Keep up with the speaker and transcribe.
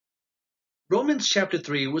Romans chapter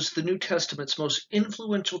 3 was the New Testament's most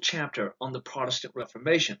influential chapter on the Protestant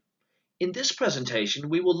Reformation. In this presentation,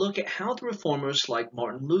 we will look at how the reformers like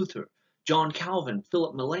Martin Luther, John Calvin,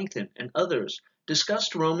 Philip Melanchthon, and others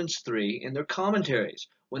discussed Romans 3 in their commentaries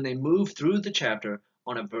when they moved through the chapter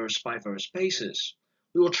on a verse-by-verse basis.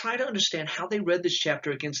 We will try to understand how they read this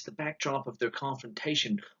chapter against the backdrop of their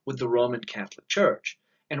confrontation with the Roman Catholic Church.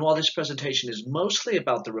 And while this presentation is mostly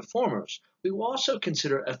about the reformers, we will also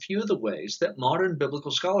consider a few of the ways that modern biblical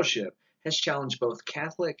scholarship has challenged both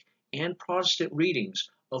Catholic and Protestant readings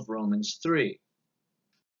of Romans 3.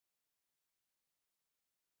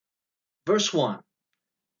 Verse 1.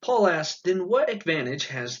 Paul asks, "Then what advantage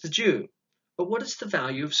has the Jew? Or what is the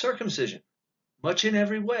value of circumcision? Much in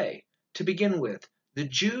every way. To begin with, the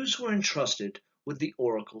Jews were entrusted with the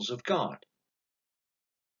oracles of God."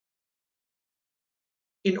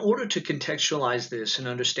 In order to contextualize this and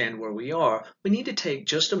understand where we are, we need to take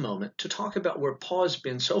just a moment to talk about where Paul has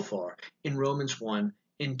been so far in Romans 1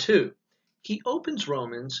 and 2. He opens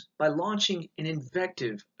Romans by launching an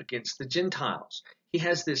invective against the Gentiles. He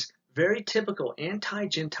has this very typical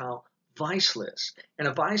anti-Gentile vice list. And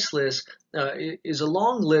a vice list is a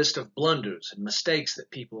long list of blunders and mistakes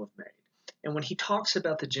that people have made. And when he talks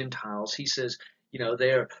about the Gentiles, he says,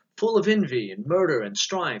 they're full of envy and murder and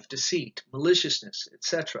strife, deceit, maliciousness,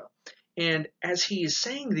 etc. And as he is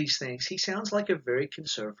saying these things, he sounds like a very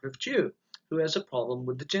conservative Jew who has a problem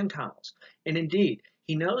with the Gentiles. And indeed,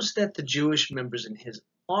 he knows that the Jewish members in his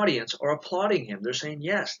audience are applauding him. They're saying,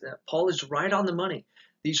 yes, that Paul is right on the money.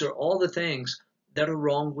 These are all the things that are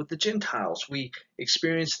wrong with the Gentiles. We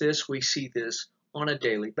experience this, we see this on a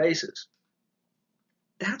daily basis.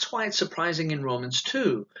 That's why it's surprising in Romans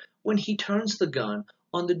 2 when he turns the gun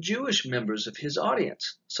on the Jewish members of his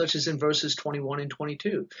audience, such as in verses 21 and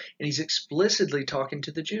 22. And he's explicitly talking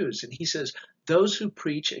to the Jews. And he says, "Those who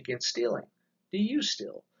preach against stealing, do you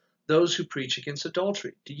steal? Those who preach against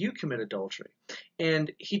adultery, do you commit adultery?"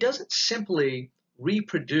 And he doesn't simply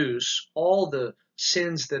reproduce all the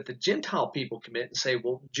sins that the Gentile people commit and say,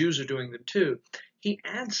 well, Jews are doing them too. He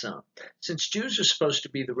adds some. Since Jews are supposed to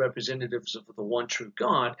be the representatives of the one true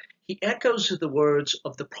God, he echoes the words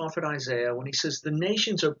of the prophet Isaiah when he says, "The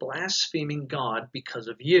nations are blaspheming God because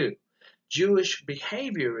of you." Jewish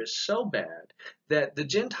behavior is so bad that the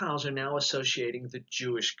Gentiles are now associating the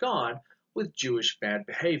Jewish God with Jewish bad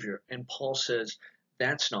behavior. And Paul says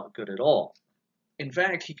that's not good at all. In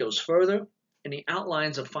fact, he goes further and he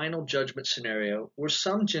outlines a final judgment scenario where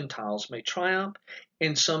some Gentiles may triumph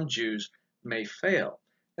and some Jews may fail.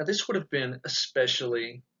 Now, this would have been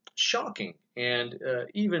especially shocking and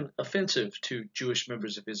even offensive to Jewish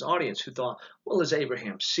members of his audience who thought, well, as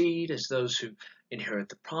Abraham's seed, as those who inherit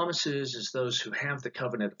the promises, as those who have the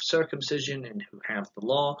covenant of circumcision and who have the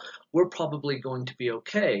law, we're probably going to be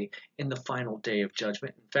okay in the final day of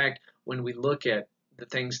judgment. In fact, when we look at the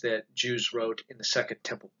things that Jews wrote in the Second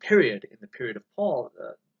Temple period, in the period of Paul,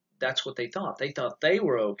 that's what they thought. They thought they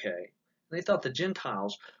were okay. They thought the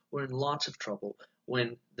Gentiles were in lots of trouble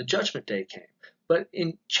when the judgment day came. But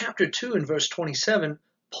in chapter 2 and verse 27,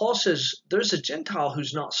 Paul says there's a Gentile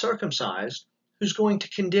who's not circumcised who's going to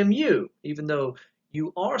condemn you, even though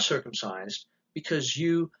you are circumcised, because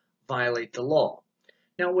you violate the law.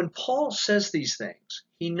 Now, when Paul says these things,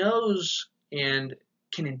 he knows and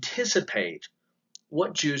can anticipate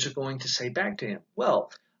what Jews are going to say back to him.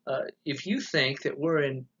 Well, if you think that we're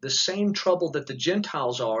in the same trouble that the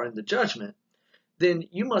Gentiles are in the judgment, then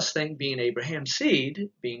you must think, being Abraham's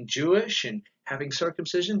seed, being Jewish and having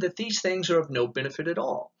circumcision, that these things are of no benefit at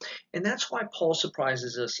all. And that's why Paul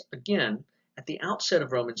surprises us again at the outset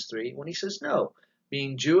of Romans 3 when he says, no,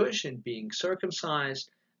 being Jewish and being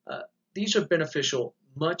circumcised, these are beneficial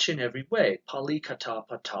much in every way. Pali kata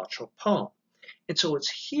pata tropon. And so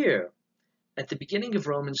it's here at the beginning of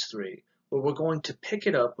Romans 3 where we're going to pick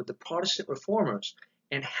it up with the Protestant reformers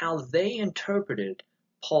and how they interpreted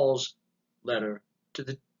Paul's letter to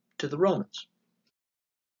the Romans.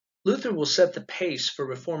 Luther will set the pace for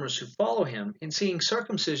reformers who follow him in seeing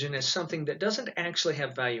circumcision as something that doesn't actually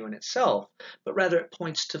have value in itself, but rather it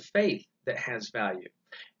points to faith that has value.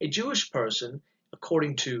 A Jewish person,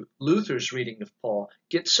 according to Luther's reading of Paul,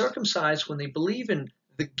 gets circumcised when they believe in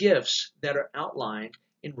the gifts that are outlined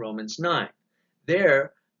in Romans 9.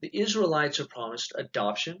 There, the Israelites are promised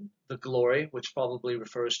adoption, the glory, which probably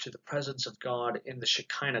refers to the presence of God in the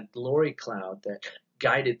Shekinah glory cloud that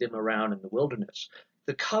guided them around in the wilderness.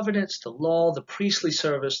 The covenants, the law, the priestly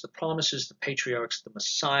service, the promises, the patriarchs, the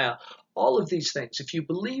Messiah, all of these things. If you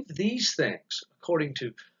believe these things, according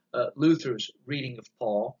to Luther's reading of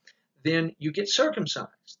Paul, then you get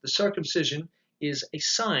circumcised. The circumcision is a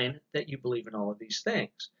sign that you believe in all of these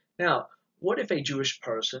things. Now, what if a Jewish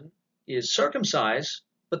person is circumcised,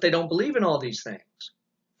 but they don't believe in all these things?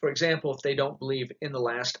 For example, if they don't believe in the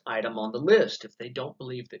last item on the list, if they don't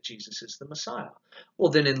believe that Jesus is the Messiah,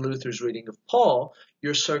 well, then in Luther's reading of Paul,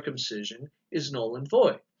 your circumcision is null and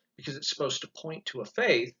void because it's supposed to point to a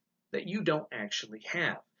faith that you don't actually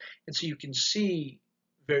have. And so you can see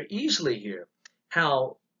very easily here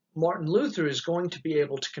how Martin Luther is going to be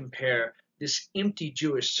able to compare this empty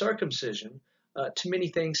Jewish circumcision to many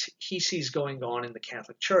things he sees going on in the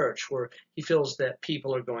Catholic Church, where he feels that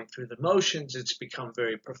people are going through the motions, it's become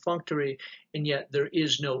very perfunctory, and yet there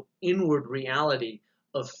is no inward reality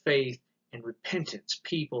of faith and repentance.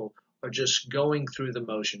 People are just going through the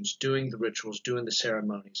motions, doing the rituals, doing the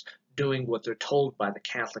ceremonies, doing what they're told by the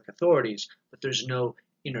Catholic authorities, but there's no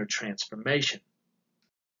inner transformation.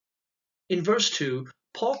 In verse 2,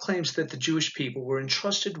 Paul claims that the Jewish people were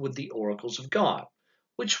entrusted with the oracles of God,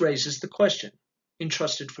 which raises the question,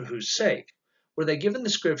 entrusted for whose sake? Were they given the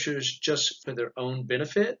scriptures just for their own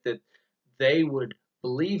benefit, that they would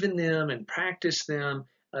believe in them and practice them?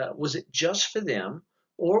 Was it just for them?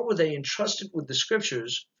 Or were they entrusted with the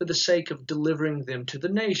scriptures for the sake of delivering them to the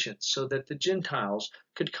nations so that the Gentiles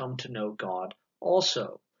could come to know God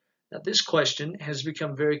also? Now, this question has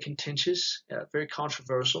become very contentious, very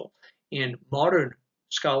controversial in modern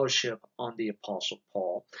scholarship on the Apostle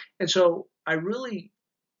Paul. And so I really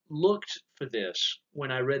looked for this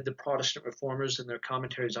when I read the Protestant Reformers and their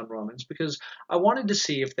commentaries on Romans because I wanted to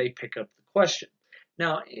see if they pick up the question.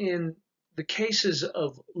 Now, in the cases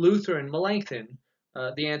of Luther and Melanchthon,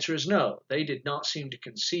 the answer is no. They did not seem to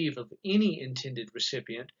conceive of any intended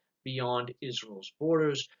recipient beyond Israel's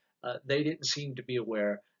borders. They didn't seem to be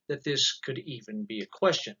aware that this could even be a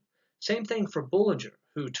question. Same thing for Bullinger,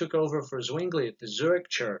 who took over for Zwingli at the Zurich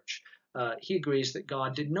church. He agrees that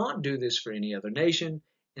God did not do this for any other nation,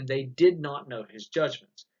 and they did not know his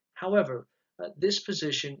judgments. However, this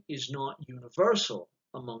position is not universal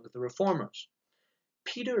among the reformers.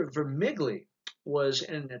 Peter Vermigli was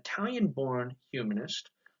an Italian-born humanist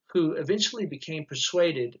who eventually became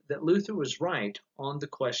persuaded that Luther was right on the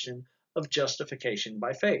question of justification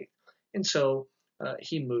by faith. And so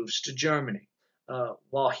he moves to Germany.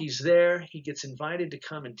 While he's there, he gets invited to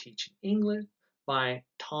come and teach in England by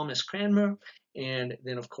Thomas Cranmer. And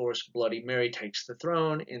then, of course, Bloody Mary takes the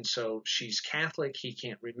throne. And so she's Catholic. He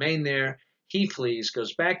can't remain there. He flees,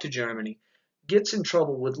 goes back to Germany, gets in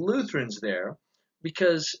trouble with Lutherans there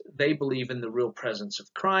because they believe in the real presence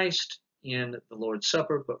of Christ in the Lord's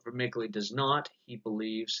Supper, but Vermigli does not. He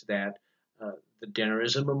believes that the dinner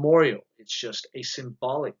is a memorial. It's just a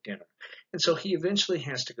symbolic dinner. And so he eventually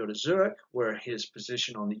has to go to Zurich, where his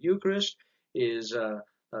position on the Eucharist is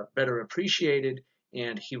better appreciated,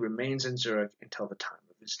 and he remains in Zurich until the time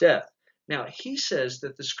of his death. Now, he says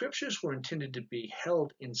that the scriptures were intended to be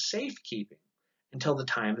held in safekeeping until the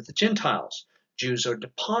time of the Gentiles. Jews are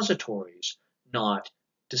depositories, not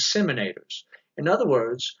disseminators. In other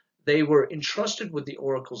words, they were entrusted with the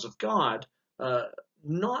oracles of God,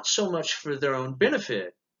 not so much for their own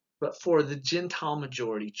benefit, but for the Gentile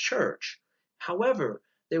majority church. However,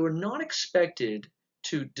 they were not expected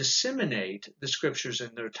to disseminate the scriptures in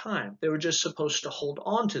their time. They were just supposed to hold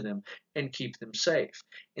on to them and keep them safe.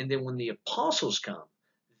 And then when the apostles come,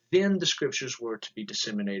 then the scriptures were to be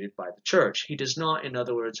disseminated by the church. He does not, in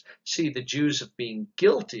other words, see the Jews of being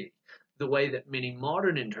guilty the way that many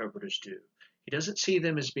modern interpreters do. He doesn't see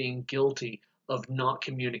them as being guilty of not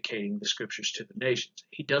communicating the scriptures to the nations.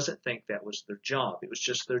 He doesn't think that was their job. It was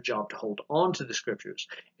just their job to hold on to the scriptures,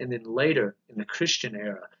 and then later, in the Christian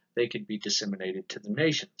era, they could be disseminated to the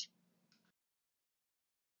nations.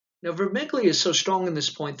 Now, Vermigli is so strong in this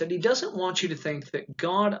point that he doesn't want you to think that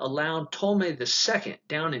God allowed Ptolemy II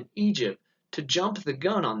down in Egypt to jump the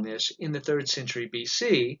gun on this in the 3rd century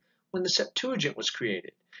BC when the Septuagint was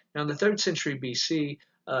created. Now, in the 3rd century BC,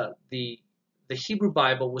 the Hebrew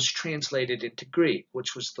Bible was translated into Greek,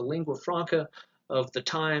 which was the lingua franca of the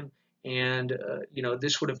time, and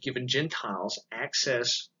this would have given Gentiles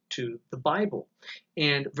access to the Bible.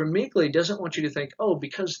 And Vermigli doesn't want you to think, oh,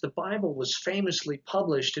 because the Bible was famously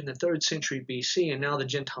published in the 3rd century BC and now the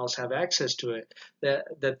Gentiles have access to it,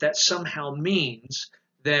 that somehow means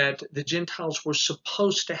that the Gentiles were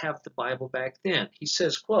supposed to have the Bible back then. He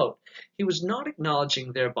says, quote, he was not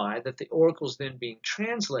acknowledging thereby that the oracles then being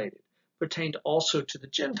translated pertained also to the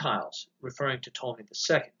Gentiles, referring to Ptolemy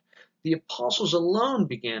II. The apostles alone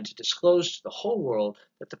began to disclose to the whole world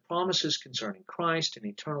that the promises concerning Christ and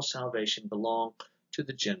eternal salvation belong to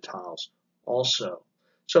the Gentiles also.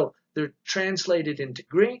 So they're translated into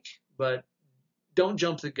Greek, but don't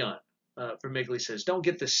jump the gun. Vermigli says, don't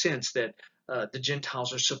get the sense that the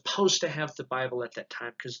Gentiles are supposed to have the Bible at that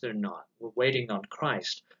time, because they're not. We're waiting on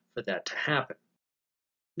Christ for that to happen.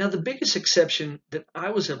 Now, the biggest exception that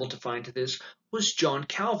I was able to find to this was John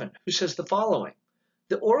Calvin, who says the following: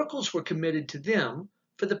 "The oracles were committed to them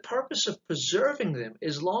for the purpose of preserving them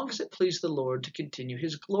as long as it pleased the Lord to continue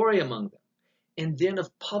his glory among them, and then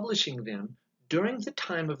of publishing them during the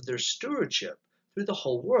time of their stewardship through the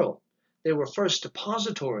whole world. They were first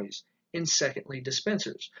depositories and secondly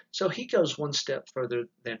dispensers." So he goes one step further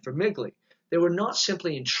than Vermigli. They were not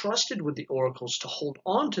simply entrusted with the oracles to hold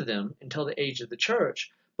on to them until the age of the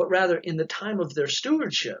church, but rather in the time of their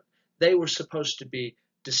stewardship, they were supposed to be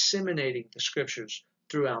disseminating the scriptures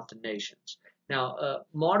throughout the nations. Now,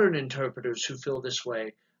 modern interpreters who feel this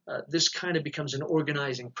way, this kind of becomes an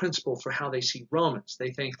organizing principle for how they see Romans.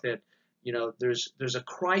 They think that, there's a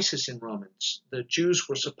crisis in Romans. The Jews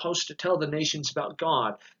were supposed to tell the nations about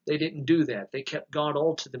God. They didn't do that. They kept God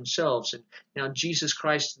all to themselves. And now Jesus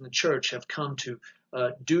Christ and the church have come to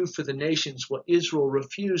do for the nations what Israel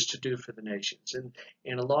refused to do for the nations.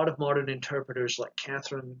 And a lot of modern interpreters like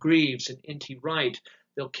Catherine Greaves and N.T. Wright,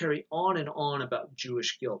 they'll carry on and on about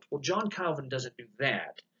Jewish guilt. Well, John Calvin doesn't do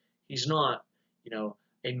that. He's not,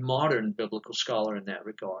 a modern biblical scholar in that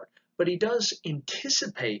regard. But he does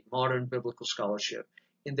anticipate modern biblical scholarship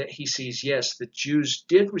in that he sees, yes, the Jews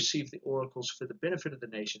did receive the oracles for the benefit of the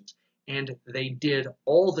nations, and they did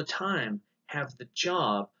all the time have the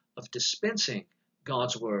job of dispensing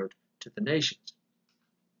God's word to the nations.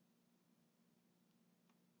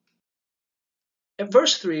 At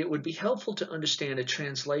verse 3, it would be helpful to understand a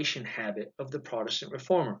translation habit of the Protestant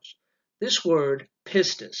Reformers. This word,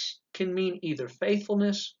 pistis, can mean either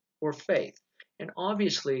faithfulness or faith. And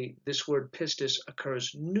obviously, this word pistis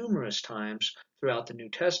occurs numerous times throughout the New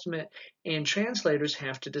Testament, and translators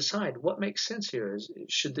have to decide what makes sense here.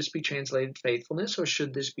 Should this be translated faithfulness, or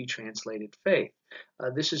should this be translated faith?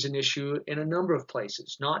 This is an issue in a number of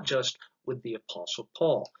places, not just with the Apostle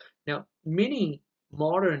Paul. Now, many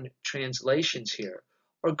modern translations here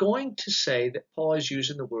are going to say that Paul is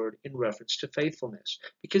using the word in reference to faithfulness,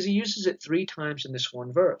 because he uses it 3 times in this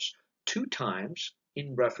one verse, 2 times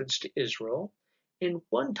in reference to Israel, and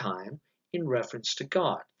 1 time in reference to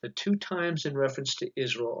God. The 2 times in reference to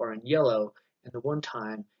Israel are in yellow, and the 1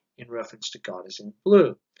 time in reference to God is in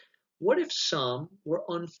blue. What if some were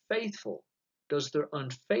unfaithful? Does their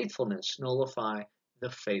unfaithfulness nullify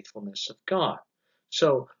the faithfulness of God?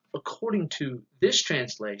 So, according to this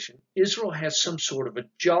translation, Israel has some sort of a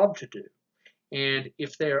job to do. And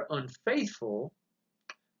if they are unfaithful,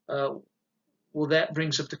 well, that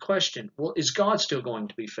brings up the question, well, is God still going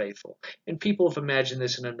to be faithful? And people have imagined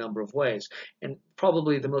this in a number of ways. And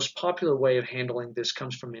probably the most popular way of handling this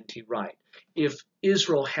comes from N.T. Wright. If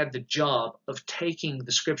Israel had the job of taking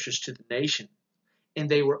the scriptures to the nation and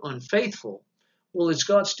they were unfaithful, well, is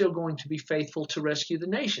God still going to be faithful to rescue the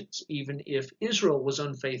nations, even if Israel was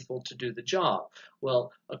unfaithful to do the job?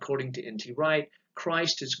 Well, according to N.T. Wright,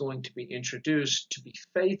 Christ is going to be introduced to be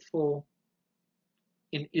faithful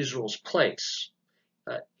in Israel's place.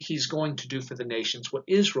 He's going to do for the nations what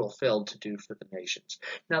Israel failed to do for the nations.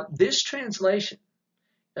 Now, this translation,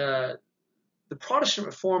 the Protestant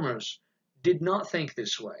Reformers did not think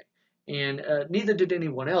this way, and neither did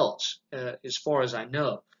anyone else, as far as I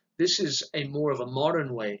know. This is a more of a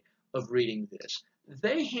modern way of reading this.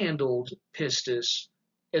 They handled pistis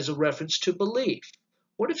as a reference to belief.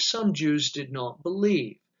 What if some Jews did not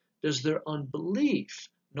believe? Does their unbelief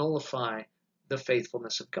nullify the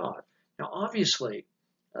faithfulness of God? Now, obviously,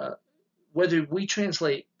 whether we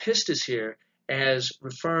translate pistis here as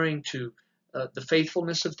referring to the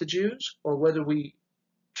faithfulness of the Jews, or whether we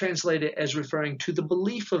translate it as referring to the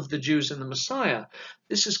belief of the Jews in the Messiah,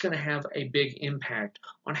 this is going to have a big impact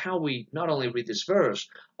on how we not only read this verse,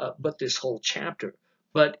 but this whole chapter.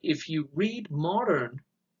 But if you read modern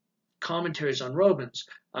commentaries on Romans,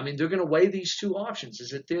 I mean, they're going to weigh these 2 options.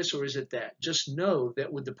 Is it this or is it that? Just know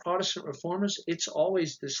that with the Protestant Reformers, it's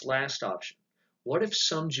always this last option. What if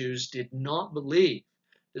some Jews did not believe?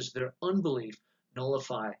 Does their unbelief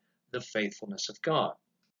nullify the faithfulness of God?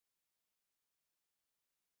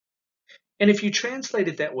 And if you translate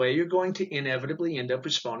it that way, you're going to inevitably end up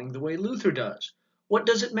responding the way Luther does. What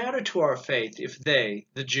does it matter to our faith if they,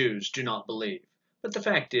 the Jews, do not believe? But the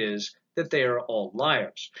fact is that they are all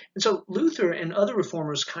liars. And so Luther and other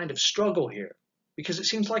reformers kind of struggle here, because it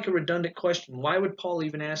seems like a redundant question. Why would Paul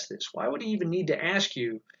even ask this? Why would he even need to ask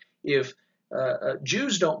you if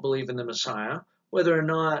Jews don't believe in the Messiah, whether or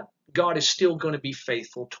not God is still going to be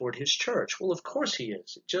faithful toward his church? Well, of course he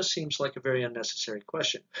is. It just seems like a very unnecessary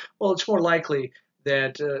question. Well, it's more likely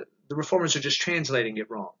that the reformers are just translating it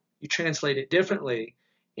wrong. You translate it differently,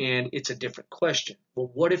 And it's a different question. Well,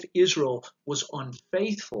 what if Israel was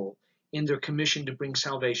unfaithful in their commission to bring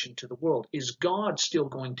salvation to the world? Is God still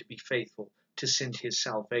going to be faithful to send his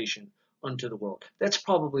salvation unto the world? That's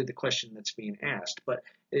probably the question that's being asked. But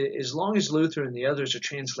as long as Luther and the others are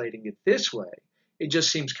translating it this way, it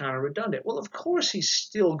just seems kind of redundant. Well, of course he's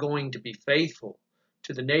still going to be faithful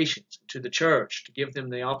to the nations, to the church, to give them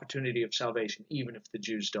the opportunity of salvation, even if the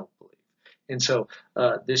Jews don't believe. And so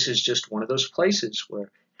this is just one of those places where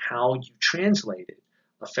how you translate it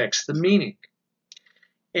affects the meaning.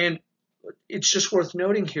 And it's just worth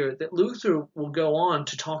noting here that Luther will go on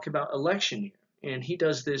to talk about election here, and he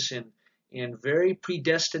does this in very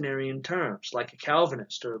predestinarian terms, like a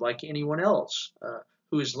Calvinist or like anyone else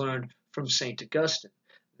who has learned from St. Augustine,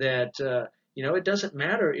 that it doesn't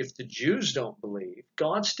matter if the Jews don't believe.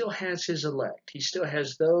 God still has his elect. He still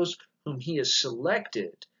has those whom he has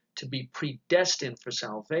selected to be predestined for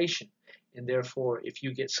salvation. And therefore, if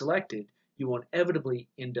you get selected, you will inevitably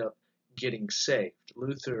end up getting saved.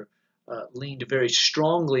 Luther leaned very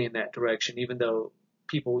strongly in that direction, even though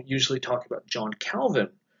people usually talk about John Calvin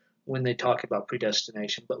when they talk about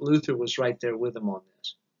predestination, but Luther was right there with him on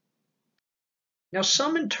this. Now,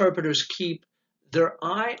 some interpreters keep their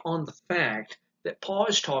eye on the fact that Paul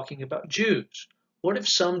is talking about Jews. What if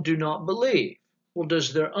some do not believe? Well,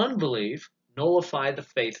 does their unbelief nullify the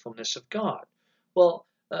faithfulness of God? Well,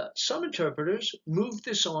 some interpreters move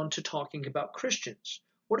this on to talking about Christians.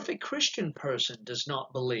 What if a Christian person does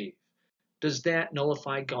not believe? Does that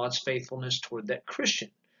nullify God's faithfulness toward that Christian?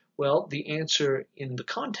 Well, the answer in the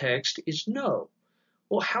context is no.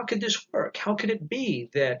 Well, how could this work? How could it be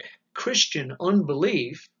that Christian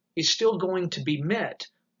unbelief is still going to be met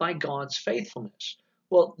by God's faithfulness?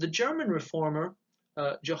 Well, the German reformer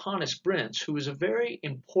Johannes Brentz, who was a very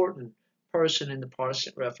important person in the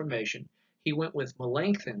Protestant Reformation, he went with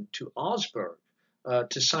Melanchthon to Augsburg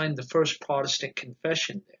to sign the first Protestant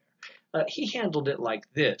confession there. He handled it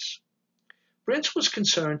like this. Brentz was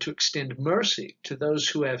concerned to extend mercy to those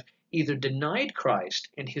who have either denied Christ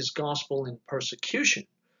and his gospel in persecution,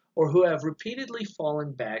 or who have repeatedly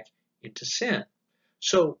fallen back into sin.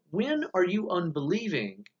 So when are you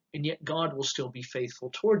unbelieving and yet God will still be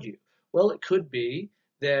faithful toward you? Well, it could be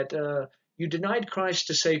that you denied Christ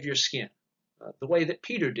to save your skin, the way that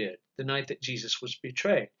Peter did the night that Jesus was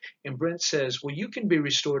betrayed. And Brent says, well, you can be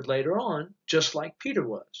restored later on, just like Peter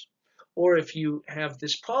was. Or if you have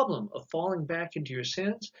this problem of falling back into your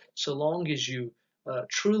sins, so long as you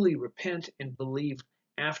truly repent and believe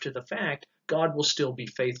after the fact, God will still be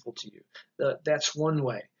faithful to you. That's one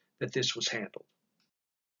way that this was handled.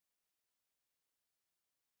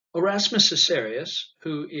 Erasmus Caesarius,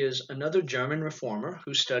 who is another German reformer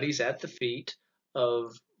who studies at the feet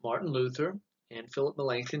of Martin Luther and Philip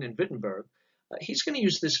Melanchthon in Wittenberg, he's going to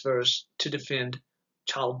use this verse to defend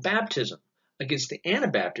child baptism against the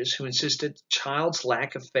Anabaptists who insisted child's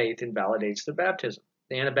lack of faith invalidates their baptism.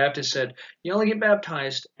 The Anabaptists said, you only get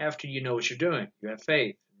baptized after you know what you're doing. You have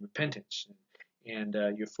faith and repentance, and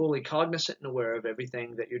you're fully cognizant and aware of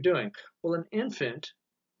everything that you're doing. Well, an infant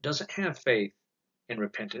doesn't have faith and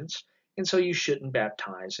repentance, and so you shouldn't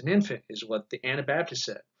baptize an infant, is what the Anabaptists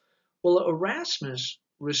said. Well, Erasmus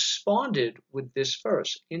responded with this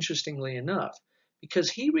verse, interestingly enough,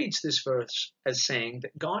 because he reads this verse as saying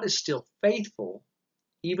that God is still faithful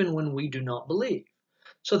even when we do not believe.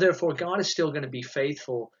 So therefore, God is still going to be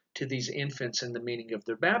faithful to these infants in the meaning of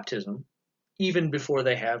their baptism, even before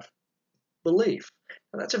they have belief.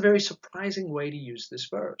 Now, that's a very surprising way to use this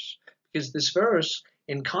verse, because this verse,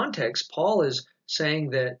 in context, Paul is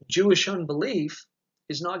saying that Jewish unbelief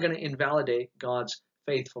is not going to invalidate God's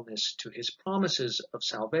faithfulness to his promises of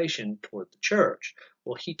salvation toward the church.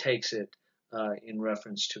 Well, he takes it in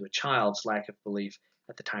reference to a child's lack of belief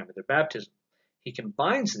at the time of their baptism. He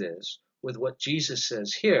combines this with what Jesus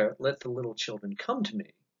says here, let the little children come to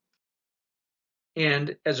me.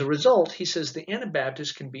 And as a result, he says the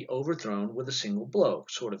Anabaptist can be overthrown with a single blow,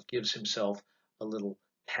 sort of gives himself a little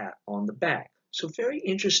pat on the back. So very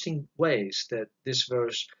interesting ways that this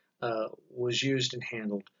verse was used and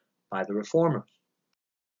handled by the reformers.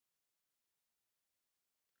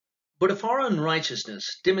 But if our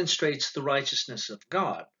unrighteousness demonstrates the righteousness of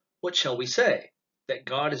God, what shall we say? That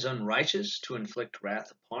God is unrighteous to inflict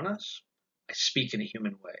wrath upon us? I speak in a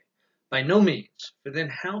human way. By no means, for then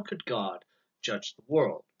how could God judge the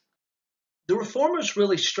world? The reformers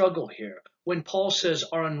really struggle here when Paul says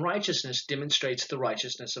our unrighteousness demonstrates the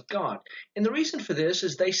righteousness of God. And the reason for this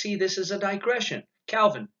is they see this as a digression.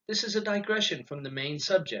 Calvin, this is a digression from the main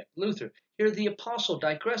subject. Luther, here the apostle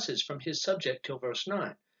digresses from his subject till verse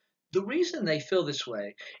 9. The reason they feel this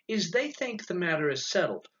way is they think the matter is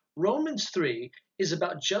settled. Romans 3 is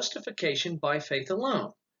about justification by faith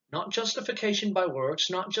alone, not justification by works,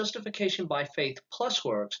 not justification by faith plus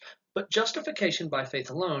works, but justification by faith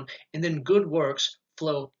alone, and then good works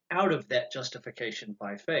flow out of that justification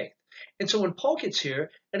by faith. And so when Paul gets here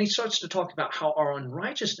and he starts to talk about how our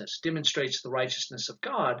unrighteousness demonstrates the righteousness of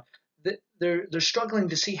God, they're struggling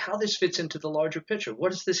to see how this fits into the larger picture.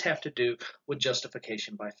 What does this have to do with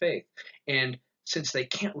justification by faith? And since they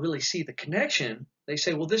can't really see the connection, they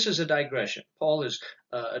say, well, this is a digression. Paul is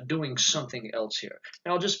doing something else here.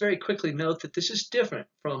 Now, I'll just very quickly note that this is different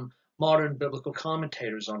from modern biblical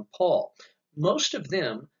commentators on Paul. Most of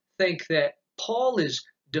them think that Paul is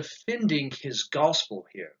defending his gospel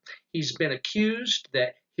here. He's been accused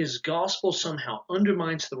that his gospel somehow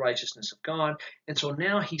undermines the righteousness of God, and so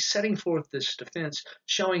now he's setting forth this defense,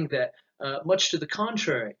 showing that much to the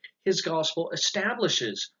contrary, his gospel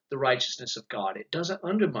establishes the righteousness of God. It doesn't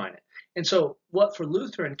undermine it. And so what for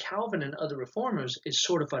Luther and Calvin and other reformers is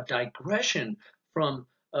sort of a digression from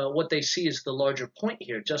what they see as the larger point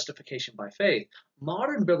here, justification by faith.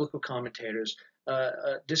 Modern biblical commentators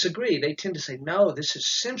disagree. They tend to say, no, this is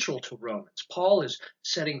central to Romans. Paul is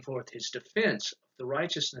setting forth his defense of the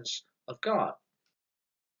righteousness of God.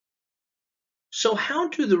 So how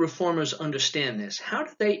do the reformers understand this? How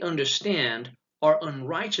do they understand our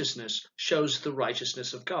unrighteousness shows the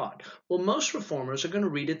righteousness of God? Well, most reformers are going to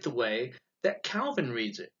read it the way that Calvin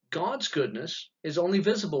reads it. God's goodness is only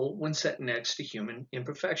visible when set next to human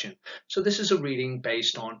imperfection. So this is a reading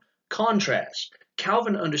based on contrast.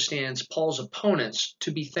 Calvin understands Paul's opponents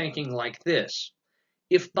to be thinking like this.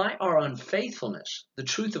 If by our unfaithfulness the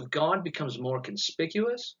truth of God becomes more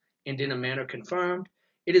conspicuous and in a manner confirmed,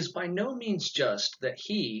 it is by no means just that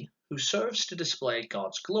he who serves to display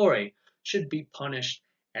God's glory should be punished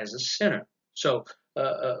as a sinner. So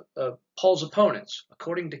Paul's opponents,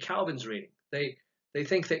 according to Calvin's reading, they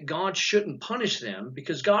think that God shouldn't punish them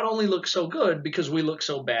because God only looks so good because we look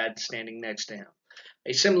so bad standing next to him.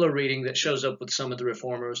 A similar reading that shows up with some of the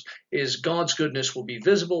reformers is God's goodness will be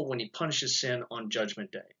visible when he punishes sin on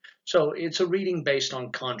Judgment Day. So it's a reading based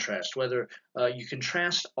on contrast, whether you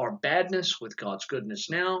contrast our badness with God's goodness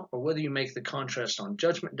now, or whether you make the contrast on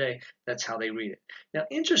Judgment Day. That's how they read it. Now,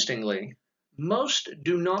 interestingly, most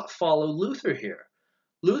do not follow Luther here.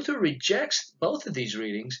 Luther rejects both of these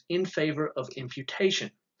readings in favor of imputation.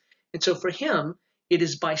 And so for him, it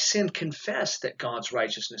is by sin confessed that God's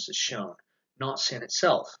righteousness is shown, not sin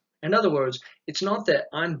itself. In other words, it's not that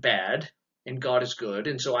I'm bad and God is good,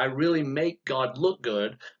 and so I really make God look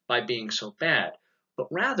good by being so bad, but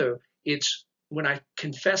rather it's when I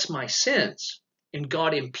confess my sins and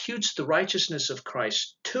God imputes the righteousness of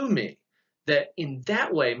Christ to me, that in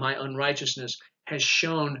that way my unrighteousness has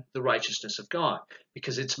shown the righteousness of God,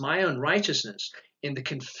 because it's my unrighteousness in the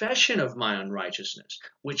confession of my unrighteousness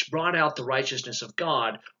which brought out the righteousness of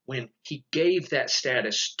God when he gave that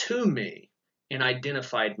status to me and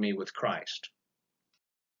identified me with Christ.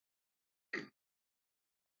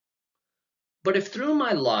 But if through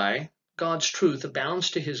my lie God's truth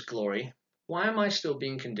abounds to his glory, why am I still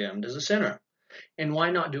being condemned as a sinner? And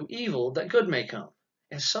why not do evil that good may come?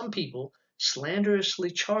 As some people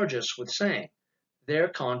slanderously charge us with saying, their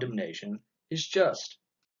condemnation is just.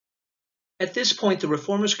 At this point, the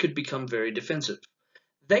reformers could become very defensive.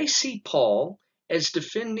 They see Paul as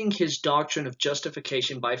defending his doctrine of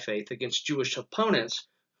justification by faith against Jewish opponents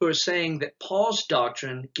who are saying that Paul's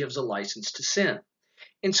doctrine gives a license to sin.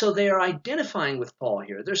 And so they are identifying with Paul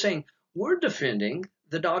here. They're saying, we're defending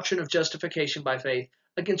the doctrine of justification by faith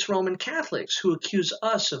against Roman Catholics who accuse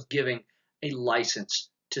us of giving a license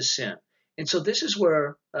to sin. And so this is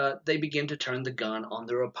where they begin to turn the gun on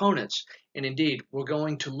their opponents. And indeed, we're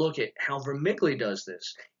going to look at how Vermigli does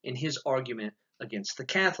this in his argument against the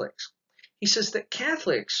Catholics. He says that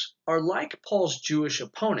Catholics are like Paul's Jewish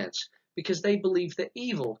opponents because they believe that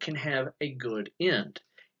evil can have a good end.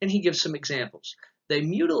 And he gives some examples. They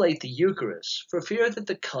mutilate the Eucharist for fear that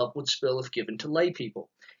the cup would spill if given to lay people.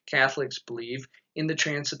 Catholics believe in the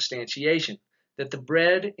transubstantiation, that the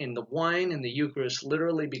bread and the wine in the Eucharist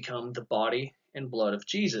literally become the body and blood of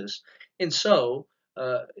Jesus. And so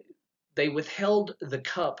they withheld the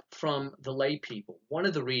cup from the lay people. One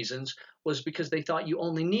of the reasons was because they thought you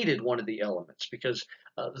only needed one of the elements, because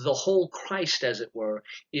the whole Christ, as it were,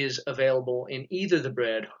 is available in either the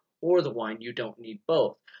bread or the wine. You don't need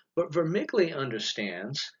both. But Vermigli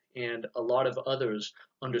understands, and a lot of others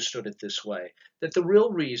understood it this way, that the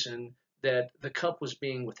real reason that the cup was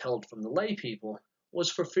being withheld from the lay people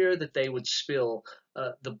was for fear that they would spill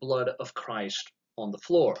the blood of Christ on the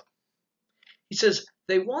floor. He says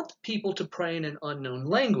they want the people to pray in an unknown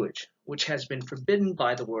language, which has been forbidden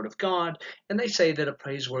by the Word of God, and they say that a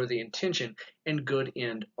praiseworthy intention and good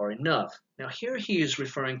end are enough. Now, here he is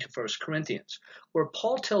referring to 1 Corinthians, where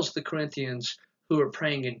Paul tells the Corinthians who are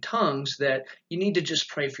praying in tongues that you need to just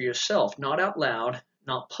pray for yourself, not out loud,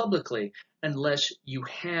 not publicly, unless you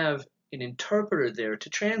have an interpreter there to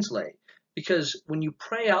translate. Because when you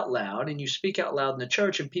pray out loud and you speak out loud in the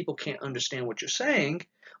church and people can't understand what you're saying,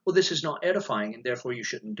 well, this is not edifying and therefore you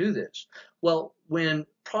shouldn't do this. Well, when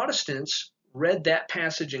Protestants read that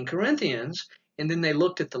passage in Corinthians and then they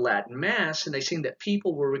looked at the Latin Mass and they seen that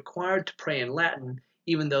people were required to pray in Latin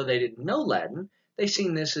even though they didn't know Latin, they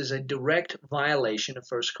seen this as a direct violation of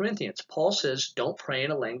 1 Corinthians. Paul says don't pray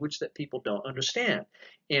in a language that people don't understand.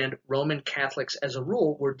 And Roman Catholics, as a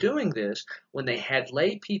rule, were doing this when they had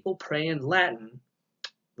lay people pray in Latin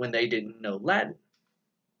when they didn't know Latin.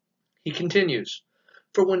 He continues,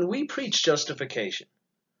 for when we preach justification,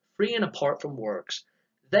 free and apart from works,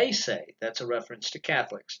 they say, that's a reference to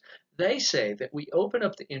Catholics, they say that we open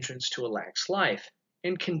up the entrance to a lax life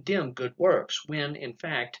and condemn good works, when, in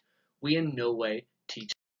fact, we in no way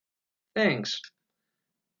teach things.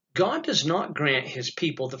 God does not grant his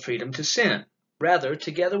people the freedom to sin. Rather,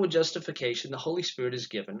 together with justification, the Holy Spirit is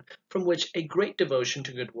given, from which a great devotion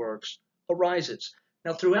to good works arises.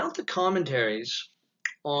 Now, throughout the commentaries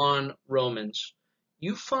on Romans,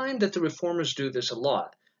 you find that the reformers do this a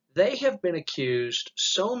lot. They have been accused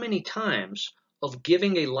so many times of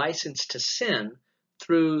giving a license to sin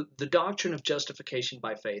through the doctrine of justification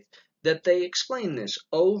by faith that they explain this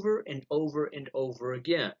over and over and over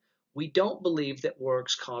again. We don't believe that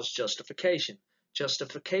works cause justification.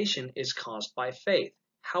 Justification is caused by faith.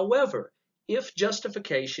 However, if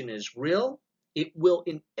justification is real, it will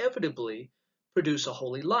inevitably produce a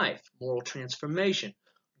holy life, moral transformation,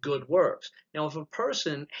 good works. Now, if a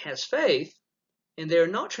person has faith and they're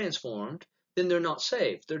not transformed, then they're not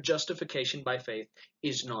saved. Their justification by faith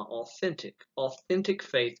is not authentic. Authentic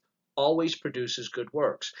faith always produces good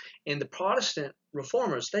works. And the Protestant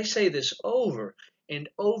reformers, they say this over and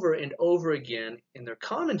over and over again in their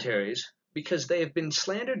commentaries because they have been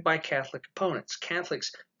slandered by Catholic opponents.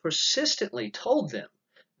 Catholics persistently told them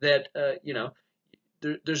that,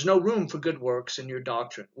 there's no room for good works in your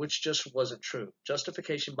doctrine, which just wasn't true.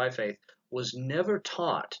 Justification by faith was never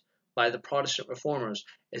taught by the Protestant reformers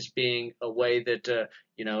as being a way that,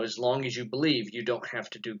 as long as you believe, you don't have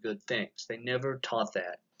to do good things. They never taught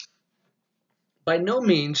that. By no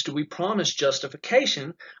means do we promise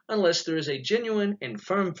justification unless there is a genuine and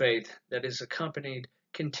firm faith that is accompanied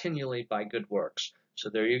continually by good works. So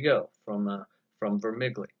there you go, from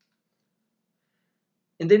Vermigli.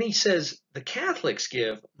 And then he says the Catholics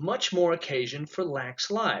give much more occasion for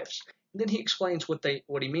lax lives. And then he explains what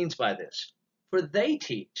he means by this. For they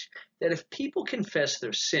teach that if people confess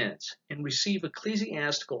their sins and receive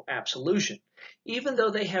ecclesiastical absolution, even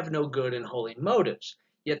though they have no good and holy motives,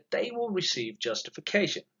 yet they will receive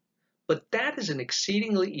justification. But that is an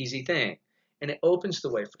exceedingly easy thing, and it opens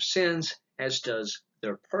the way for sins, as does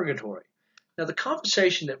their purgatory. Now, the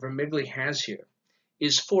conversation that Vermigli has here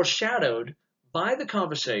is foreshadowed by the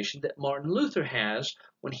conversation that Martin Luther has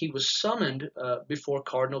when he was summoned before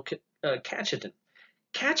Cardinal Cajetan.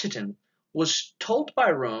 Cajetan was told by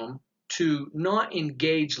Rome to not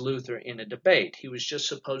engage Luther in a debate. He was just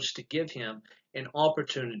supposed to give him an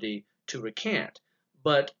opportunity to recant.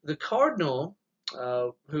 But the cardinal,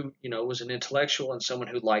 who was an intellectual and someone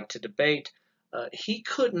who liked to debate, he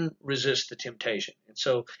couldn't resist the temptation. And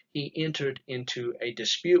so he entered into a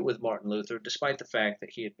dispute with Martin Luther, despite the fact that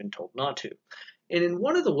he had been told not to. And in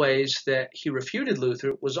one of the ways that he refuted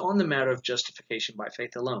Luther was on the matter of justification by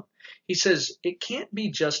faith alone. He says it can't be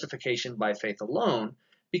justification by faith alone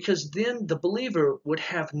because then the believer would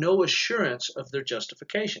have no assurance of their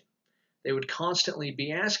justification. They would constantly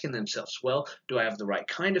be asking themselves, well, do I have the right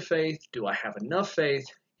kind of faith? Do I have enough faith?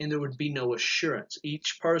 And there would be no assurance.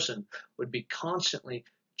 Each person would be constantly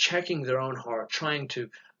checking their own heart, trying to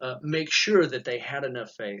make sure that they had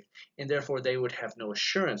enough faith, and therefore they would have no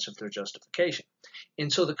assurance of their justification.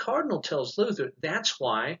 And so the cardinal tells Luther that's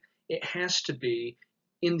why it has to be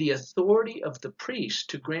in the authority of the priest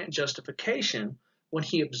to grant justification when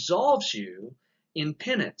he absolves you in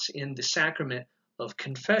penance, in the sacrament of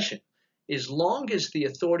confession. As long as the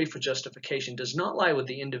authority for justification does not lie with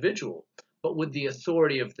the individual, but with the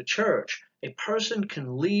authority of the church, a person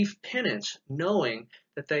can leave penance knowing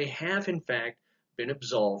that they have in fact been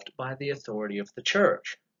absolved by the authority of the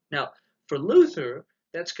church. Now, for Luther,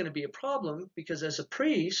 that's going to be a problem because as a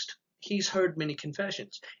priest, he's heard many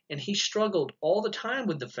confessions, and he struggled all the time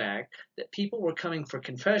with the fact that people were coming for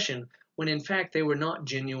confession when in fact they were not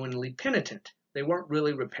genuinely penitent. They weren't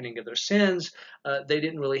really repenting of their sins. They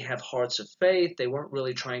didn't really have hearts of faith. They weren't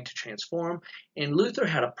really trying to transform. And Luther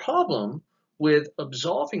had a problem with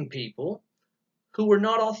absolving people who were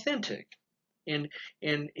not authentic. And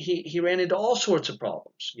he ran into all sorts of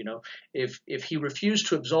problems. If he refused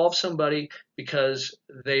to absolve somebody because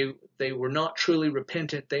they were not truly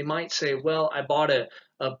repentant, they might say, well, I bought a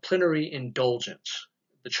plenary indulgence.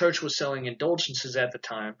 The church was selling indulgences at the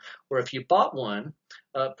time, where if you bought one,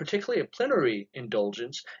 particularly a plenary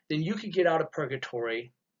indulgence, then you could get out of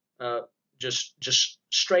purgatory, uh, just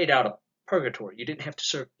straight out of purgatory. You didn't have to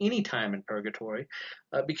serve any time in purgatory,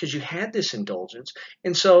 because you had this indulgence.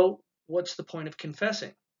 And so, what's the point of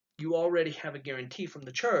confessing? You already have a guarantee from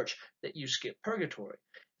the church that you skip purgatory.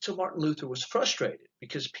 So Martin Luther was frustrated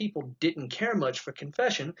because people didn't care much for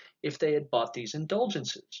confession if they had bought these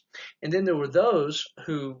indulgences. And then there were those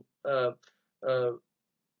who uh,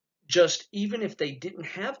 just, even if they didn't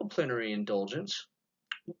have a plenary indulgence,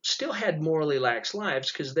 still had morally lax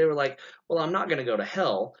lives, because they were like, well, I'm not going to go to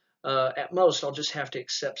hell. At most, I'll just have to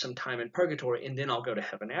accept some time in purgatory and then I'll go to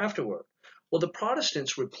heaven afterward. Well, the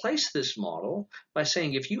Protestants replaced this model by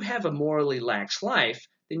saying if you have a morally lax life,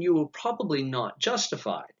 then you will probably not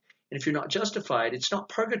justified. And if you're not justified, it's not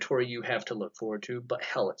purgatory you have to look forward to, but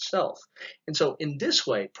hell itself. And so, in this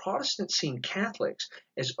way, Protestants seen Catholics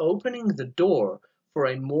as opening the door for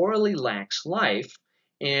a morally lax life,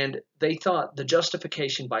 and they thought the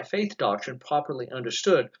justification by faith doctrine, properly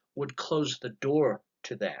understood, would close the door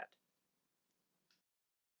to that.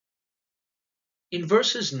 In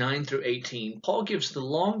verses 9 through 18, Paul gives the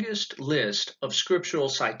longest list of scriptural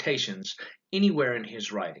citations anywhere in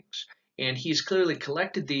his writings, and he's clearly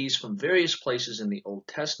collected these from various places in the Old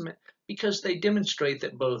Testament because they demonstrate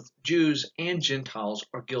that both Jews and Gentiles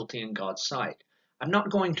are guilty in God's sight. I'm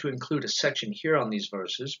not going to include a section here on these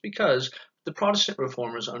verses because the Protestant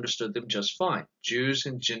reformers understood them just fine. Jews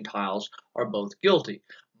and Gentiles are both guilty.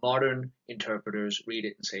 Modern interpreters read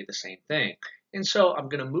it and say the same thing. And so I'm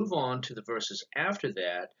going to move on to the verses after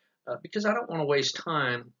that, because I don't want to waste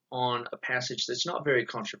time on a passage that's not very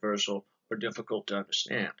controversial or difficult to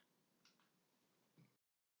understand.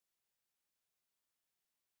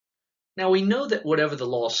 Now we know that whatever the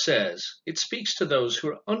law says, it speaks to those who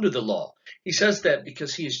are under the law. He says that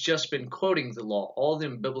because he has just been quoting the law, all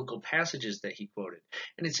them biblical passages that he quoted.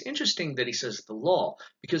 And it's interesting that he says the law,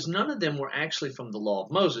 because none of them were actually from the law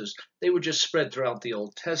of Moses. They were just spread throughout the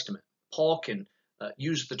Old Testament. Paul can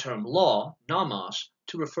use the term law, nomos,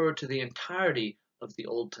 to refer to the entirety of the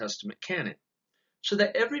Old Testament canon, so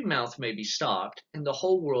that every mouth may be stopped and the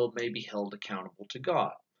whole world may be held accountable to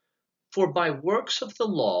God. For by works of the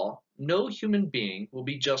law no human being will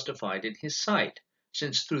be justified in his sight,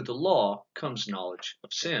 since through the law comes knowledge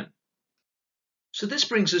of sin. So this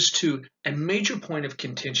brings us to a major point of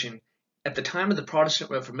contention at the time of the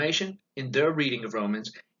Protestant Reformation in their reading of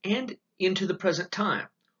Romans and into the present time.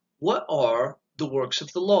 What are the works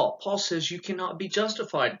of the law? Paul says you cannot be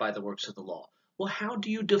justified by the works of the law. Well, how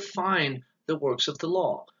do you define the works of the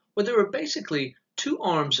law? Well, there are basically two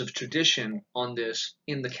arms of tradition on this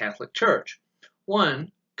in the Catholic Church.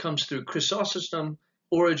 One comes through Chrysostom,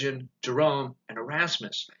 Origen, Jerome, and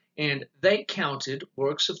Erasmus, and they counted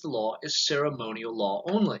works of the law as ceremonial law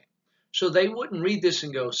only. So they wouldn't read this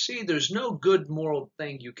and go, see, there's no good moral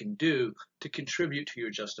thing you can do to contribute to your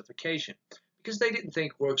justification, because they didn't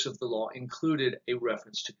think works of the law included a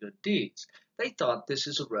reference to good deeds. They thought this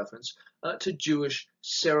is a reference to Jewish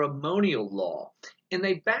ceremonial law. And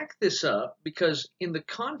they back this up because in the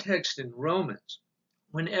context in Romans,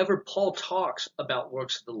 whenever Paul talks about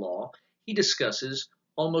works of the law, he discusses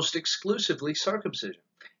almost exclusively circumcision.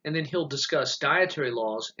 And then he'll discuss dietary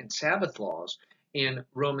laws and Sabbath laws in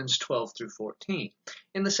Romans 12 through 14.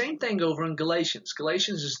 And the same thing over in Galatians.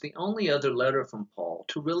 Galatians is the only other letter from Paul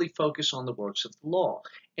to really focus on the works of the law.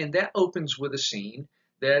 And that opens with a scene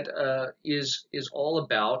that is all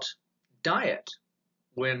about diet.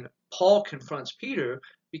 When Paul confronts Peter,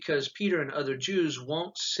 because Peter and other Jews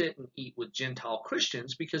won't sit and eat with Gentile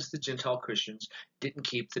Christians because the Gentile Christians didn't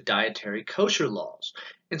keep the dietary kosher laws.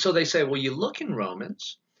 And so they say, well, you look in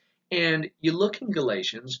Romans and you look in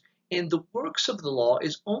Galatians, and the works of the law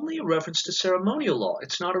is only a reference to ceremonial law.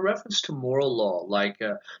 It's not a reference to moral law, like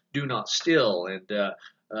do not steal and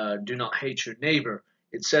do not hate your neighbor,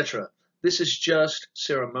 etc. This is just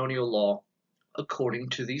ceremonial law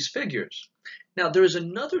according to these figures. Now, there is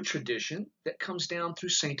another tradition that comes down through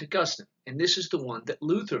St. Augustine, and this is the one that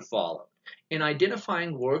Luther followed, in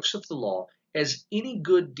identifying works of the law as any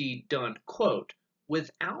good deed done, quote,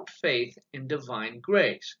 without faith in divine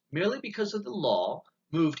grace, merely because of the law,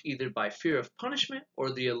 moved either by fear of punishment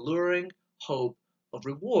or the alluring hope of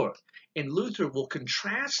reward. And Luther will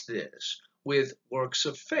contrast this with works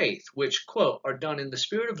of faith, which, quote, are done in the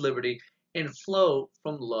spirit of liberty and flow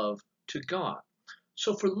from love to God.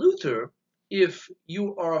 So for Luther, if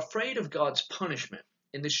you are afraid of God's punishment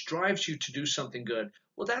and this drives you to do something good,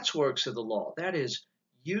 well, that's works of the law. That is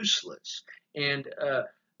useless. And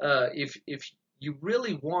if you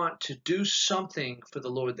really want to do something for the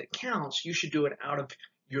Lord that counts, you should do it out of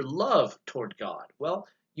your love toward God. Well,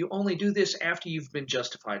 you only do this after you've been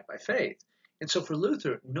justified by faith. And so for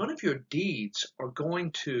Luther, none of your deeds are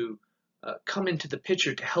going to come into the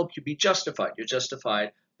picture to help you be justified. You're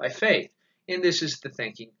justified by faith. And this is the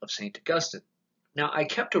thinking of St. Augustine. Now, I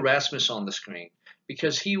kept Erasmus on the screen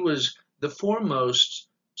because he was the foremost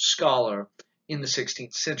scholar in the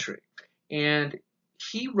 16th century. And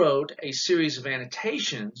he wrote a series of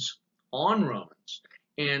annotations on Romans.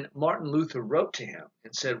 And Martin Luther wrote to him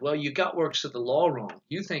and said, well, you got works of the law wrong.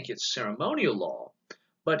 You think it's ceremonial law,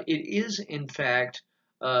 but it is, in fact,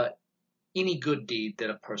 any good deed that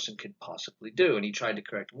a person could possibly do. And he tried to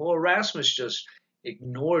correct him. Well, Erasmus just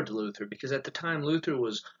ignored Luther because at the time Luther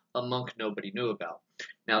was a monk nobody knew about.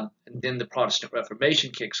 Now, and then the Protestant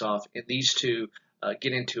Reformation kicks off, and these two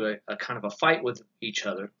get into a kind of a fight with each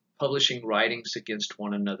other, publishing writings against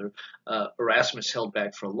one another. Erasmus held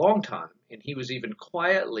back for a long time, and he was even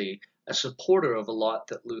quietly a supporter of a lot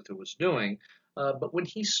that Luther was doing. But when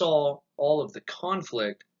he saw all of the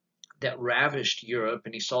conflict that ravished Europe,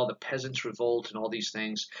 and he saw the peasants' revolt and all these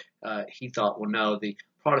things, he thought, well, no, the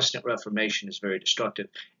Protestant Reformation is very destructive.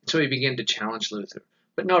 And so he began to challenge Luther,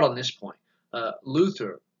 but not on this point.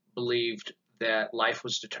 Luther believed that life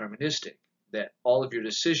was deterministic, that all of your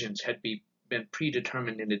decisions had been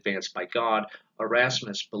predetermined in advance by God.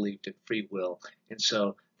 Erasmus believed in free will, and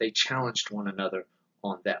so they challenged one another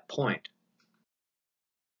on that point.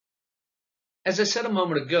 As I said a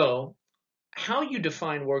moment ago, how you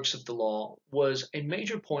define works of the law was a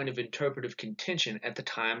major point of interpretive contention at the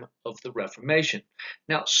time of the Reformation.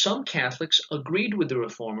 Now, some Catholics agreed with the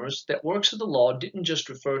Reformers that works of the law didn't just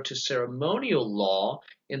refer to ceremonial law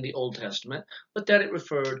in the Old Testament, but that it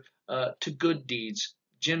referred to good deeds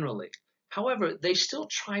generally. However, they still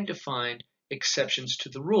tried to find exceptions to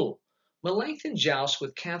the rule. Melanchthon jousts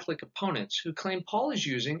with Catholic opponents who claim Paul is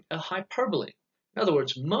using a hyperbole. In other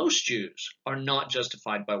words, most Jews are not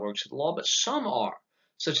justified by works of the law, but some are,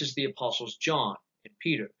 such as the apostles John and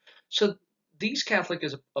Peter. So these Catholic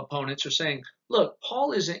opponents are saying, look,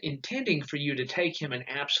 Paul isn't intending for you to take him in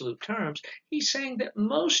absolute terms. He's saying that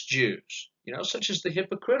most Jews, such as the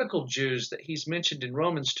hypocritical Jews that he's mentioned in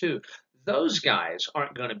Romans 2, those guys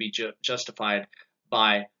aren't going to be justified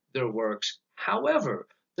by their works. However,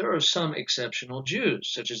 there are some exceptional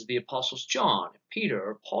Jews, such as the apostles John, Peter,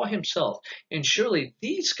 or Paul himself, and surely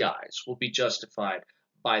these guys will be justified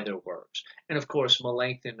by their works. And of course,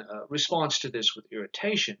 Melanchthon responds to this with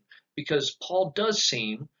irritation, because Paul does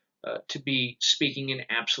seem to be speaking in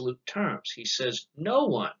absolute terms. He says no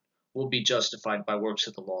one will be justified by works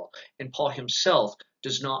of the law, and Paul himself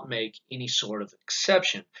does not make any sort of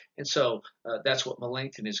exception. And so that's what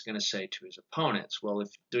Melanchthon is going to say to his opponents. Well, if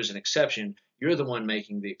there's an exception, you're the one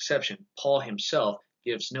making the exception. Paul himself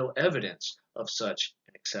gives no evidence of such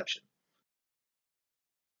an exception.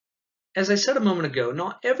 As I said a moment ago,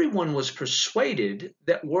 not everyone was persuaded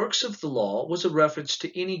that works of the law was a reference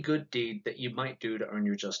to any good deed that you might do to earn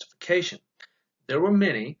your justification. There were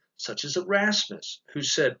many, such as Erasmus, who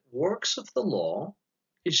said works of the law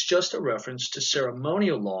is just a reference to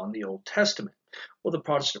ceremonial law in the Old Testament. Well, the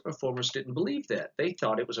Protestant Reformers didn't believe that. They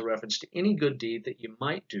thought it was a reference to any good deed that you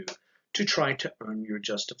might do to try to earn your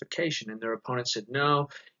justification. And their opponents said, no,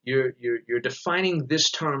 you're defining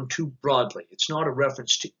this term too broadly. It's not a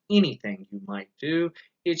reference to anything you might do.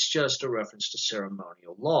 It's just a reference to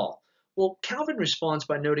ceremonial law. Well, Calvin responds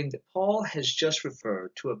by noting that Paul has just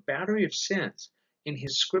referred to a battery of sins in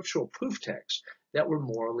his scriptural proof text that were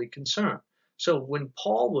morally concerned. So when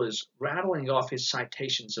Paul was rattling off his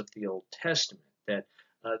citations of the Old Testament, that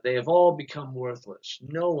they have all become worthless,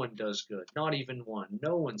 no one does good, not even one,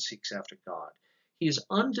 no one seeks after God, he is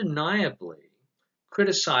undeniably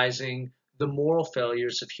criticizing the moral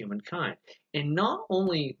failures of humankind. And not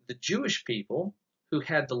only the Jewish people who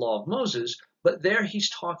had the law of Moses, but there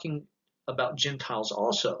he's talking about Gentiles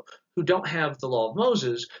also, who don't have the law of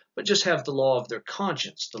Moses, but just have the law of their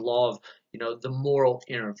conscience, the law of, the moral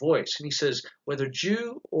inner voice. And he says, whether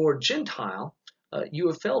Jew or Gentile, you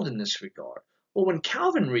have failed in this regard. Well, when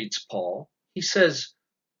Calvin reads Paul, he says,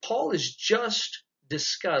 Paul has just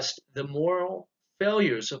discussed the moral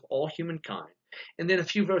failures of all humankind. And then a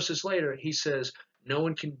few verses later, he says, no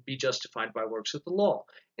one can be justified by works of the law.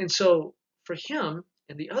 And so for him,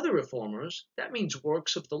 And the other reformers, that means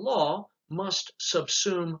works of the law must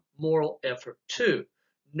subsume moral effort too.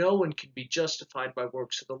 No one can be justified by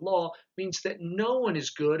works of the law means that no one is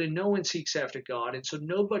good and no one seeks after God, and so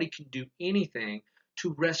nobody can do anything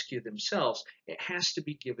to rescue themselves. It has to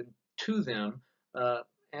be given to them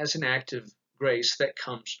as an act of grace that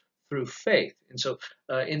comes through faith.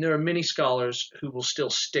 And there are many scholars who will still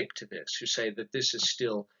stick to this, who say that this is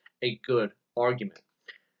still a good argument.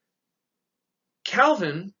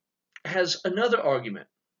 Calvin has another argument.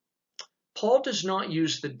 Paul does not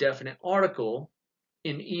use the definite article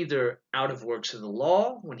in either out of works of the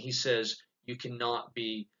law, when he says you cannot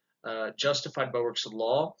be justified by works of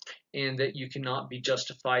law, and that you cannot be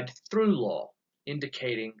justified through law,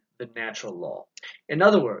 indicating the natural law. In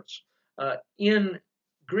other words, in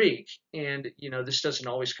Greek, and this doesn't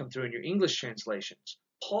always come through in your English translations,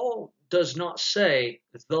 Paul does not say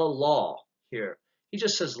the law here. He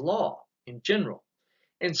just says law in general.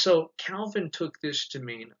 And so Calvin took this to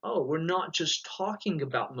mean, oh, we're not just talking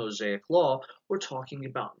about Mosaic law, we're talking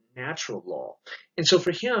about natural law. And so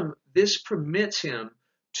for him, this permits him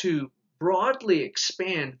to broadly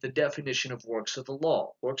expand the definition of works of the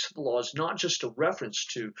law. Works of the law is not just a reference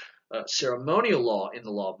to ceremonial law in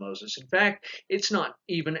the law of Moses. In fact, it's not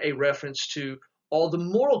even a reference to all the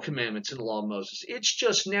moral commandments in the law of Moses. It's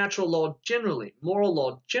just natural law generally, moral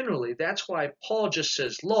law generally. That's why Paul just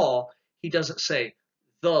says law. He doesn't say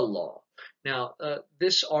the law. Now,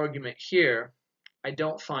 this argument here, I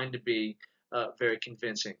don't find to be very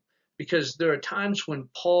convincing, because there are times when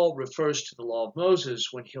Paul refers to the law of Moses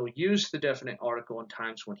when he'll use the definite article and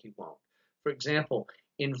times when he won't. For example,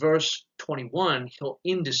 in verse 21, he'll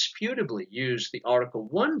indisputably use the article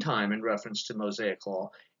one time in reference to Mosaic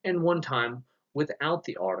law and one time without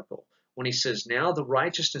the article, when he says, now the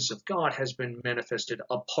righteousness of God has been manifested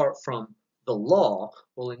apart from the law.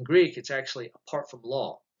 Well, in Greek, it's actually apart from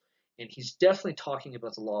law. And he's definitely talking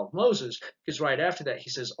about the law of Moses, because right after that, he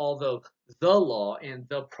says, although the law and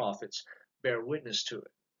the prophets bear witness to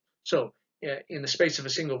it. So in the space of a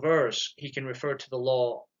single verse, he can refer to the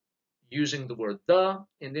law using the word the,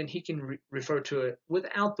 and then he can refer to it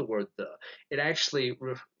without the word the. It actually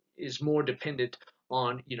is more dependent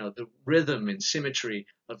on the rhythm and symmetry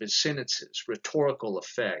of his sentences, rhetorical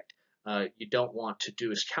effect. You don't want to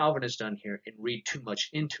do as Calvin has done here and read too much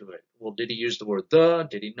into it. Well, did he use the word the?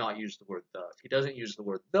 Did he not use the word the? If he doesn't use the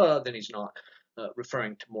word the, then he's not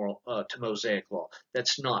referring to Mosaic law.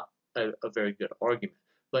 That's not a very good argument.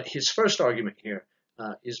 But his first argument here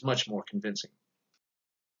is much more convincing.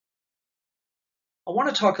 I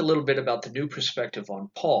want to talk a little bit about the new perspective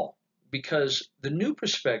on Paul, because the new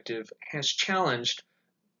perspective has challenged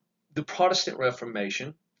the Protestant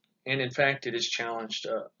Reformation, and in fact it has challenged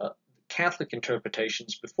Catholic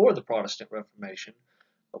interpretations before the Protestant Reformation,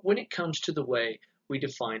 but when it comes to the way we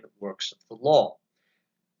define works of the law.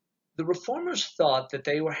 The Reformers thought that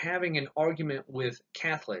they were having an argument with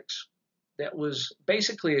Catholics that was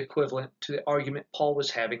basically equivalent to the argument Paul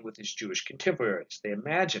was having with his Jewish contemporaries. They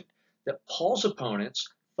imagined that Paul's opponents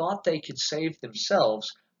thought they could save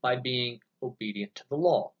themselves by being obedient to the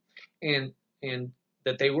law, and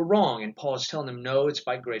that they were wrong, and Paul is telling them, no, it's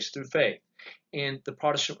by grace through faith. And the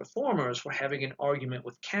Protestant Reformers were having an argument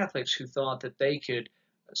with Catholics who thought that they could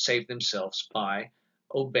save themselves by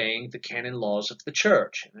obeying the canon laws of the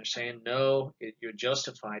church. And they're saying, no, you're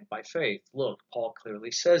justified by faith. Look, Paul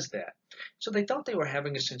clearly says that. So they thought they were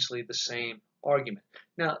having essentially the same argument.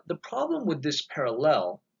 Now, the problem with this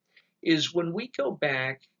parallel is when we go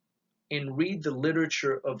back and read the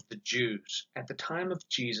literature of the Jews at the time of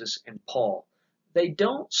Jesus and Paul, they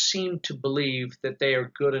don't seem to believe that they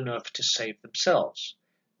are good enough to save themselves.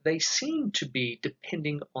 They seem to be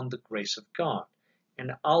depending on the grace of God.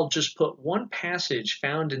 And I'll just put one passage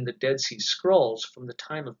found in the Dead Sea Scrolls from the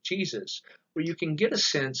time of Jesus, where you can get a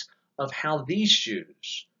sense of how these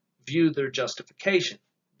Jews view their justification.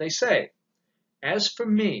 They say, as for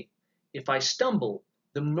me, if I stumble,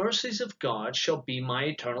 the mercies of God shall be my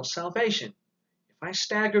eternal salvation. If I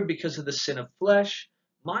stagger because of the sin of flesh,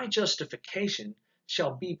 my justification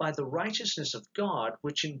shall be by the righteousness of God,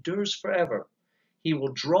 which endures forever. He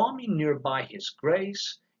will draw me near by his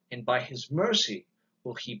grace, and by his mercy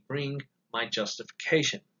will he bring my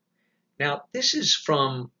justification. Now, this is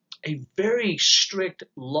from a very strict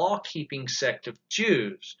law-keeping sect of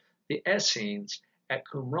Jews, the Essenes at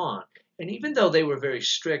Qumran. And even though they were very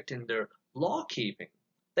strict in their law-keeping,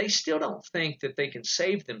 they still don't think that they can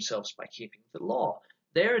save themselves by keeping the law.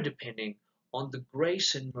 They're depending on the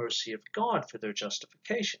grace and mercy of God for their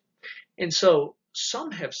justification. And so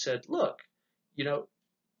some have said, look,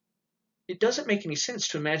 it doesn't make any sense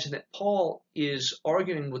to imagine that Paul is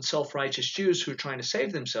arguing with self-righteous Jews who are trying to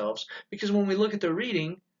save themselves, because when we look at their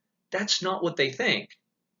reading, that's not what they think.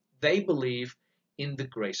 They believe in the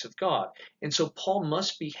grace of God. And so Paul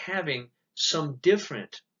must be having some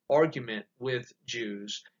different argument with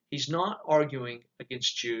Jews. He's not arguing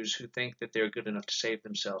against Jews who think that they're good enough to save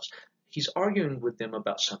themselves. He's arguing with them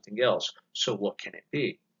about something else. So what can it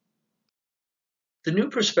be? The new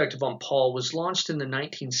perspective on Paul was launched in the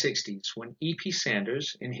 1960s when E.P.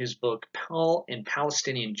 Sanders, in his book Paul and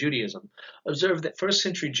Palestinian Judaism, observed that first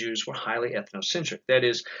century Jews were highly ethnocentric. That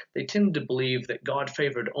is, they tended to believe that God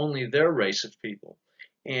favored only their race of people,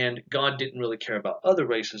 and God didn't really care about other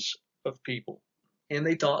races of people. And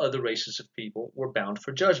they thought other races of people were bound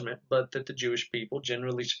for judgment, but that the Jewish people,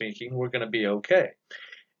 generally speaking, were going to be okay.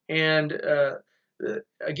 And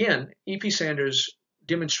again, E.P. Sanders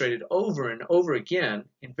demonstrated over and over again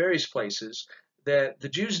in various places that the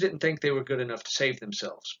Jews didn't think they were good enough to save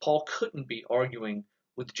themselves. Paul couldn't be arguing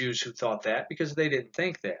with Jews who thought that because they didn't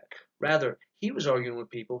think that. Rather, he was arguing with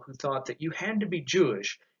people who thought that you had to be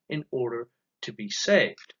Jewish in order to be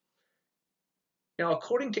saved. Now,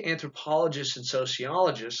 according to anthropologists and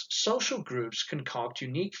sociologists, social groups concoct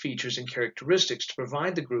unique features and characteristics to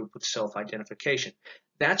provide the group with self-identification.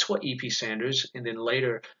 That's what E.P. Sanders and then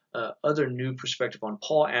later other new perspective on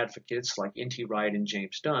Paul advocates like N.T. Wright and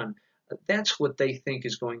James Dunn, that's what they think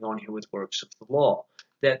is going on here with works of the law.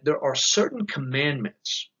 That there are certain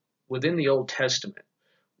commandments within the Old Testament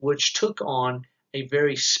which took on a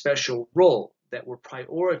very special role, that were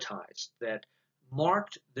prioritized, that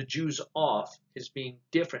marked the Jews off as being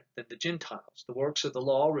different than the Gentiles. The works of the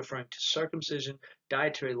law, referring to circumcision,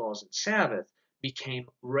 dietary laws, and Sabbath, became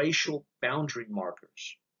racial boundary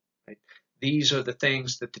markers. Right? These are the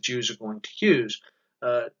things that the Jews are going to use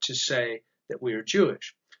to say that we are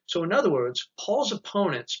Jewish. So in other words, Paul's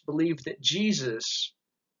opponents believe that Jesus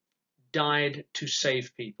died to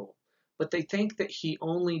save people, but they think that he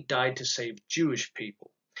only died to save Jewish people.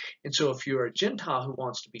 And so if you're a Gentile who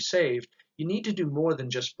wants to be saved, you need to do more than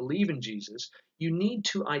just believe in Jesus. You need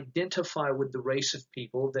to identify with the race of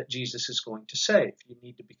people that Jesus is going to save. You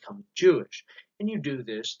need to become Jewish. And you do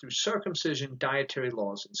this through circumcision, dietary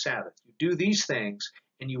laws, and Sabbath. You do these things,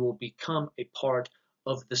 and you will become a part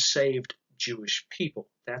of the saved Jewish people.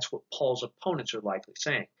 That's what Paul's opponents are likely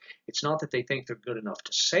saying. It's not that they think they're good enough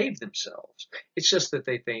to save themselves. It's just that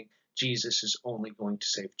they think Jesus is only going to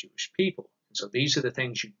save Jewish people. And so these are the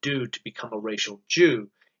things you do to become a racial Jew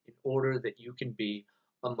in order that you can be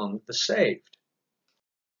among the saved.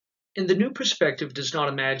 And the new perspective does not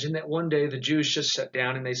imagine that one day the Jews just sat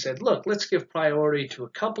down and they said, look, let's give priority to a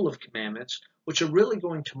couple of commandments which are really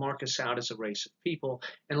going to mark us out as a race of people,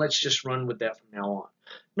 and let's just run with that from now on.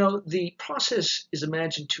 No, the process is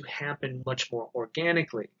imagined to happen much more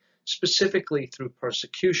organically, specifically through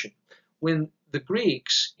persecution. When the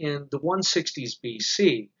Greeks in the 160s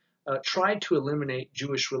BC tried to eliminate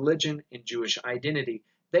Jewish religion and Jewish identity,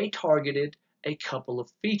 they targeted a couple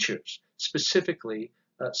of features, specifically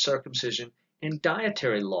circumcision and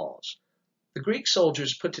dietary laws. The Greek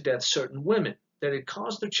soldiers put to death certain women that had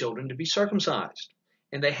caused their children to be circumcised,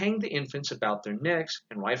 and they hanged the infants about their necks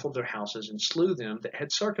and rifled their houses and slew them that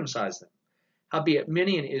had circumcised them. Howbeit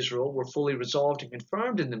many in Israel were fully resolved and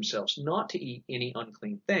confirmed in themselves not to eat any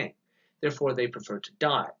unclean thing. Therefore they preferred to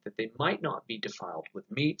die, that they might not be defiled with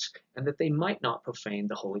meats, and that they might not profane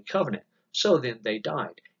the holy covenant. So then they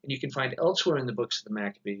died. And you can find elsewhere in the books of the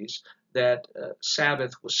Maccabees that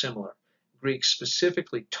Sabbath was similar. Greeks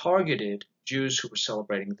specifically targeted Jews who were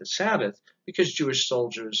celebrating the Sabbath because Jewish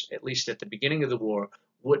soldiers, at least at the beginning of the war,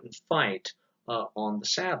 wouldn't fight on the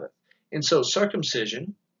Sabbath. And so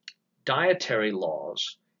circumcision, dietary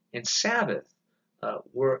laws, and Sabbath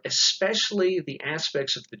were especially the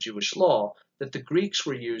aspects of the Jewish law that the Greeks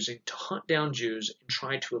were using to hunt down Jews and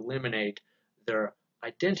try to eliminate their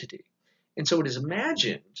identity. And so it is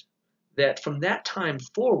imagined that from that time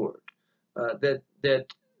forward, that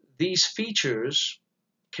these features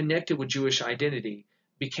connected with Jewish identity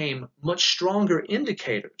became much stronger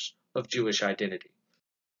indicators of Jewish identity.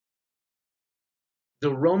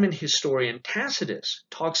 The Roman historian Tacitus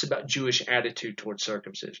talks about Jewish attitude towards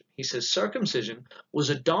circumcision. He says circumcision was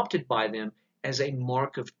adopted by them as a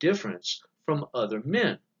mark of difference from other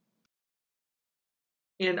men.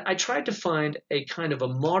 And I tried to find a kind of a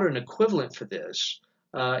modern equivalent for this.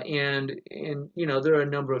 And you know, there are a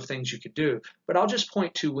number of things you could do. But I'll just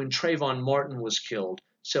point to when Trayvon Martin was killed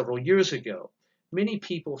several years ago. Many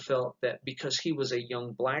people felt that because he was a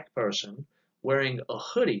young black person wearing a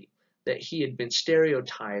hoodie, that he had been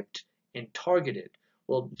stereotyped and targeted.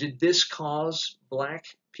 Well, did this cause black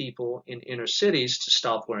people in inner cities to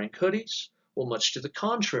stop wearing hoodies? Well, much to the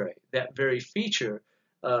contrary. That very feature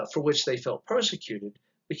for which they felt persecuted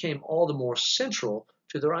became all the more central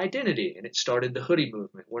to their identity, and it started the hoodie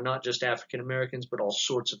movement, where not just African Americans, but all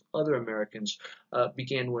sorts of other Americans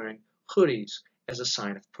began wearing hoodies as a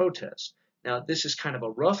sign of protest. Now, this is kind of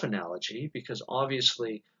a rough analogy because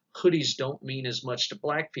obviously hoodies don't mean as much to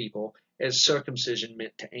black people as circumcision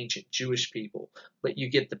meant to ancient Jewish people, but you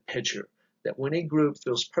get the picture that when a group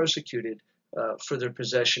feels persecuted for their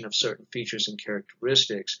possession of certain features and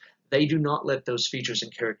characteristics, they do not let those features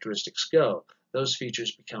and characteristics go. Those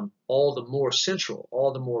features become all the more central,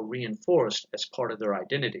 all the more reinforced as part of their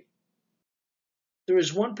identity. There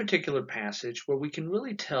is one particular passage where we can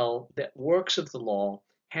really tell that works of the law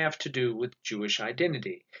have to do with Jewish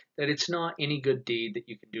identity, that it's not any good deed that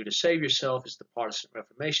you can do to save yourself, as the Protestant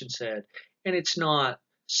Reformation said, and it's not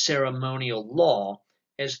ceremonial law,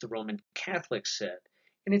 as the Roman Catholics said.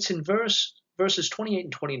 And it's in verses 28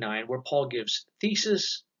 and 29 where Paul gives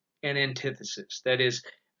thesis and antithesis. That is,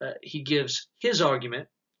 he gives his argument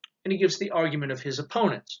and he gives the argument of his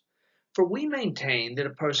opponents. For we maintain that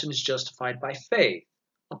a person is justified by faith,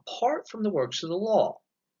 apart from the works of the law.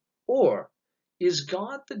 Or, is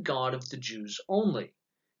God the God of the Jews only?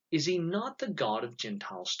 Is he not the God of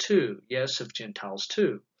Gentiles too? Yes, of Gentiles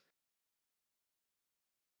too.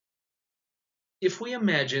 If we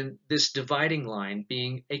imagine this dividing line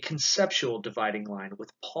being a conceptual dividing line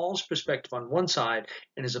with Paul's perspective on one side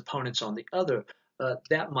and his opponents on the other,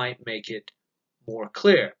 that might make it more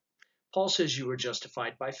clear. Paul says you were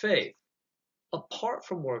justified by faith, apart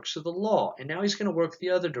from works of the law. And now he's going to work the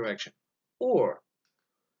other direction. Or,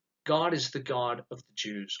 God is the God of the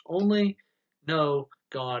Jews only. No,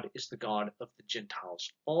 God is the God of the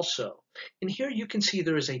Gentiles also. And here you can see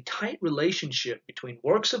there is a tight relationship between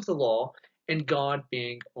works of the law and God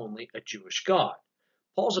being only a Jewish God.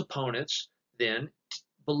 Paul's opponents then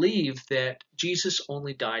believe that Jesus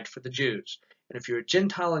only died for the Jews. And if you're a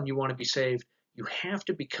Gentile and you want to be saved, you have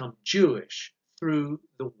to become Jewish through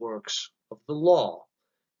the works of the law.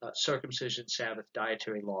 Circumcision, Sabbath,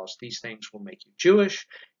 dietary laws, these things will make you Jewish,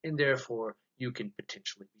 and therefore you can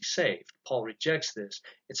potentially be saved. Paul rejects this.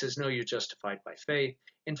 It says, no, you're justified by faith,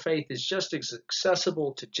 and faith is just as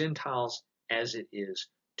accessible to Gentiles as it is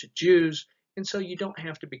to Jews, and so you don't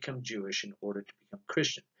have to become Jewish in order to become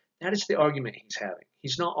Christian. That is the argument he's having.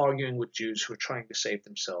 He's not arguing with Jews who are trying to save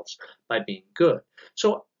themselves by being good.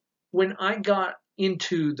 So when I got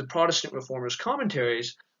into the Protestant Reformers'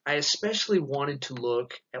 commentaries, I especially wanted to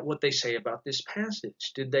look at what they say about this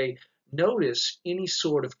passage. Did they notice any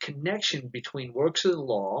sort of connection between works of the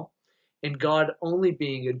law and God only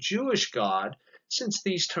being a Jewish God, since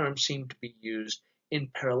these terms seem to be used in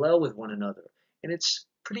parallel with one another? And it's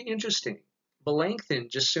pretty interesting. Melanchthon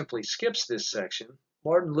just simply skips this section.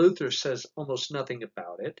 Martin Luther says almost nothing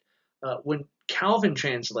about it. When Calvin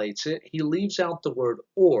translates it, he leaves out the word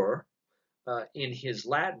or in his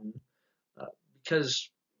Latin because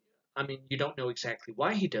you don't know exactly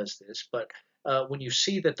why he does this, but when you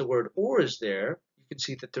see that the word or is there, you can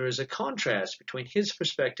see that there is a contrast between his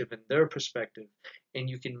perspective and their perspective, and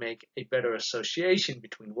you can make a better association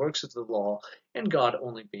between works of the law and God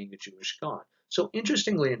only being a Jewish God. So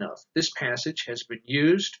interestingly enough, this passage has been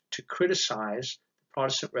used to criticize the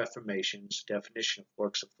Protestant Reformation's definition of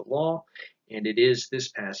works of the law, and it is this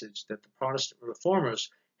passage that the Protestant Reformers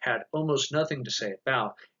had almost nothing to say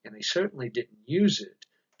about, and they certainly didn't use it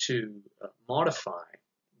to modify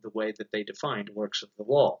the way that they defined works of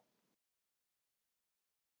the law.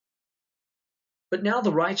 But now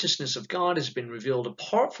the righteousness of God has been revealed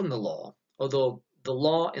apart from the law, although the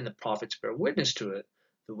law and the prophets bear witness to it,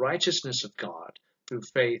 the righteousness of God through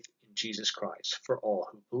faith in Jesus Christ for all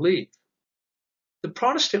who believe. The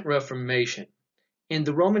Protestant Reformation and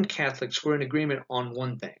the Roman Catholics were in agreement on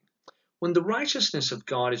one thing. When the righteousness of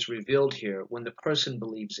God is revealed here, when the person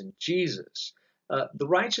believes in Jesus, the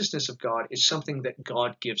righteousness of God is something that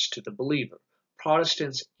God gives to the believer.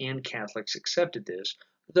 Protestants and Catholics accepted this,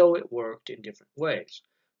 though it worked in different ways.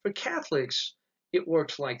 For Catholics, it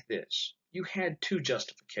worked like this. You had two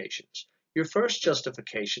justifications. Your first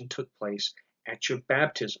justification took place at your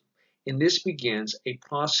baptism, and this begins a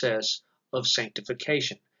process of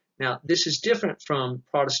sanctification. Now, this is different from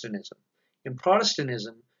Protestantism. In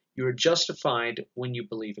Protestantism, you are justified when you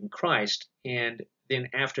believe in Christ, and then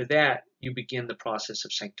after that, you begin the process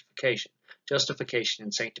of sanctification. Justification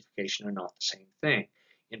and sanctification are not the same thing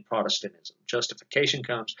in Protestantism. Justification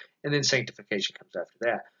comes, and then sanctification comes after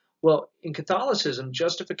that. Well, in Catholicism,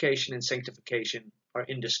 justification and sanctification are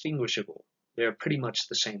indistinguishable. They're pretty much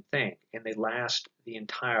the same thing, and they last the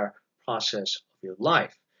entire process of your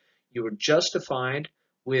life. You are justified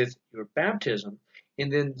with your baptism,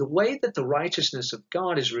 and then the way that the righteousness of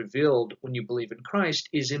God is revealed when you believe in Christ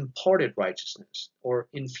is imparted righteousness or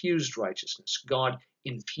infused righteousness. God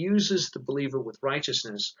infuses the believer with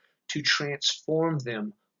righteousness to transform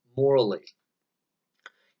them morally.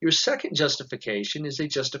 Your second justification is a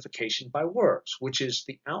justification by works, which is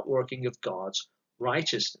the outworking of God's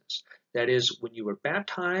righteousness. That is, when you were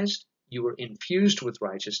baptized, you were infused with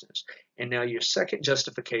righteousness. And now your second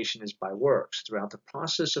justification is by works. Throughout the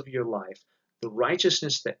process of your life, the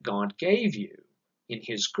righteousness that God gave you in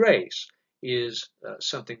His grace is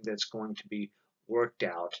something that's going to be worked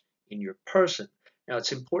out in your person. Now,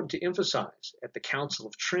 it's important to emphasize at the Council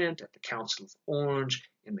of Trent, at the Council of Orange,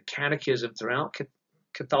 in the Catechism, throughout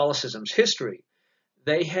Catholicism's history,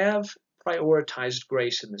 they have prioritized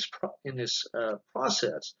grace in this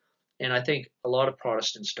process, and I think a lot of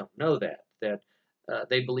Protestants don't know that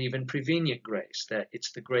they believe in prevenient grace, that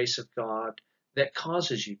it's the grace of God that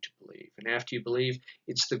causes you to believe, and after you believe,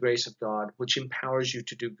 it's the grace of God which empowers you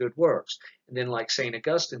to do good works. And then, like St.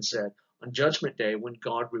 Augustine said, on Judgment Day, when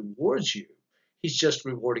God rewards you, He's just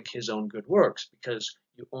rewarding His own good works because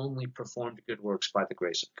you only performed good works by the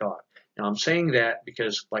grace of God. Now, I'm saying that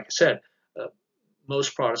because, like I said,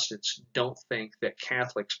 most Protestants don't think that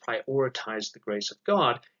Catholics prioritize the grace of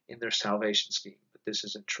God in their salvation scheme, but this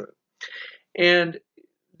isn't true. And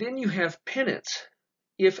then you have penance.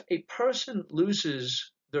 If a person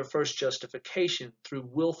loses their first justification through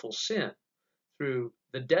willful sin, through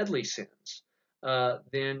the deadly sins,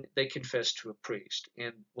 then they confess to a priest.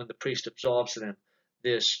 And when the priest absolves them,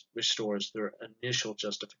 this restores their initial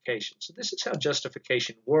justification. So this is how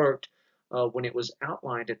justification worked when it was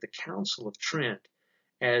outlined at the Council of Trent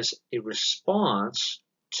as a response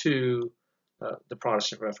to the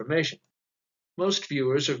Protestant Reformation. Most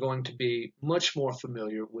viewers are going to be much more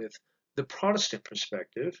familiar with the Protestant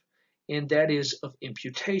perspective, and that is of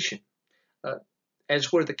imputation.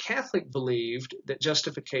 As where the Catholic believed that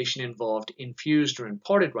justification involved infused or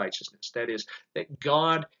imparted righteousness, that is, that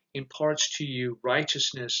God imparts to you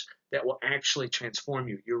righteousness that will actually transform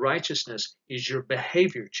you. Your righteousness is your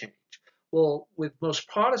behavior change. Well, with most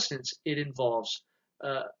Protestants, it involves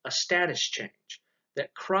a status change,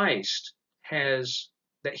 that Christ has,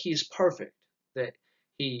 that He is perfect, that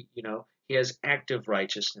He has active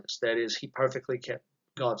righteousness. That is, He perfectly kept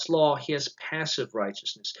God's law. He has passive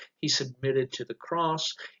righteousness. He submitted to the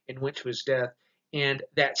cross and went to His death. And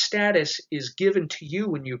that status is given to you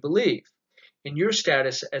when you believe. And your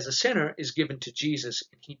status as a sinner is given to Jesus,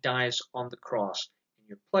 and He dies on the cross in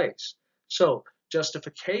your place. So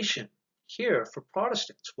justification here for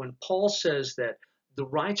Protestants, when Paul says that the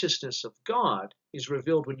righteousness of God is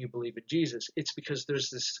revealed when you believe in Jesus, it's because there's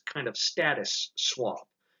this kind of status swap.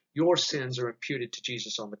 Your sins are imputed to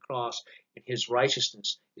Jesus on the cross, and His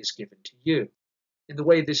righteousness is given to you. And the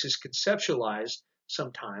way this is conceptualized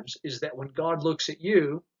sometimes is that when God looks at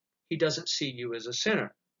you, He doesn't see you as a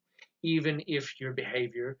sinner. Even if your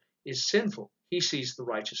behavior is sinful, He sees the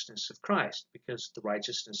righteousness of Christ, because the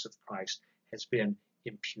righteousness of Christ has been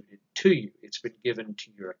imputed to you. It's been given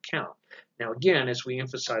to your account. Now, again, as we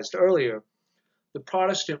emphasized earlier, the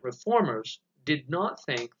Protestant reformers did not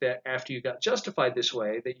think that after you got justified this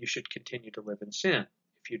way that you should continue to live in sin.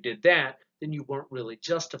 If you did that, then you weren't really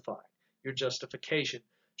justified. Your justification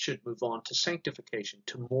should move on to sanctification,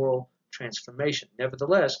 to moral transformation.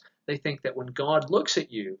 Nevertheless, they think that when God looks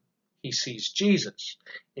at you, He sees Jesus.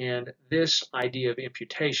 And this idea of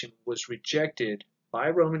imputation was rejected by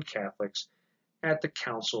Roman Catholics at the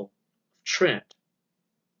Council of Trent.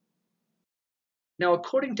 Now,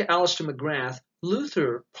 according to Alistair McGrath,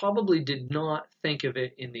 Luther probably did not think of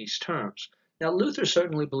it in these terms. Now, Luther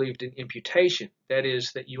certainly believed in imputation, that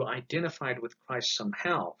is, that you identified with Christ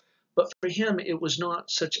somehow. But for him, it was not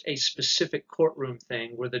such a specific courtroom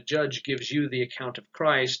thing where the judge gives you the account of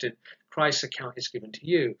Christ and Christ's account is given to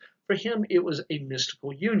you. For him, it was a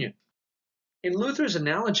mystical union. And Luther's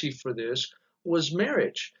analogy for this was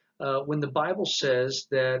marriage. When the Bible says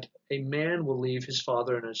that a man will leave his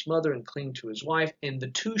father and his mother and cling to his wife, and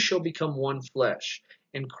the two shall become one flesh.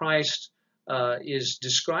 And Christ is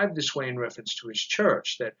described this way in reference to His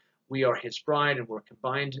church, that we are His bride and we're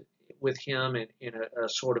combined with Him in a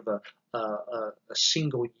sort of a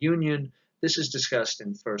single union. This is discussed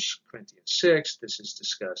in 1 Corinthians 6. This is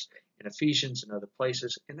discussed in Ephesians and other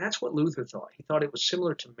places. And that's what Luther thought. He thought it was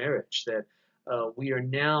similar to marriage, that we are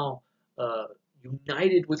now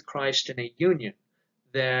united with Christ in a union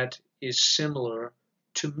that is similar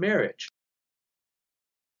to marriage.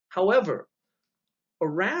 However,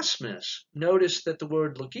 Erasmus noticed that the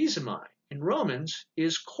word logizomai in Romans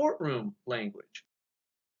is courtroom language.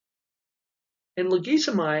 And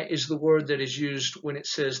logizomai is the word that is used when it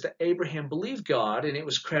says that Abraham believed God and it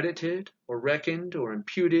was credited or reckoned or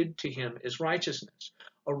imputed to him as righteousness.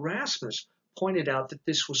 Erasmus pointed out that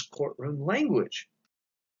this was courtroom language.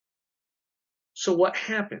 So what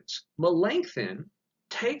happens? Melanchthon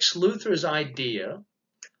takes Luther's idea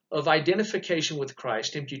of identification with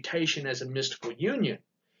Christ, imputation as a mystical union,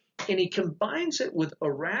 and he combines it with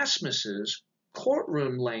Erasmus's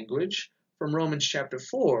courtroom language from Romans chapter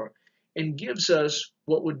 4 and gives us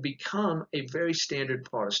what would become a very standard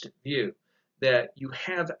Protestant view, that you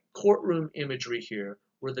have courtroom imagery here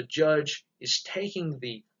where the judge is taking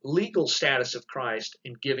the legal status of Christ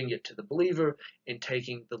and giving it to the believer, and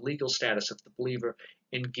taking the legal status of the believer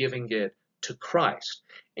and giving it to Christ.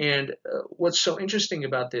 And what's so interesting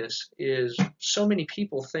about this is so many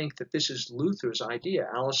people think that this is Luther's idea.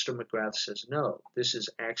 Alistair McGrath says no, this is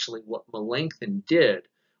actually what Melanchthon did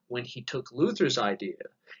when he took Luther's idea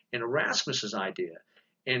and Erasmus's idea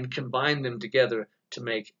and combined them together to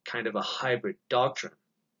make kind of a hybrid doctrine.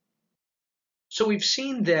 So we've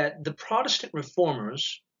seen that the Protestant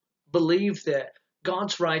reformers believe that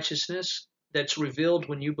God's righteousness that's revealed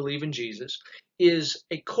when you believe in Jesus is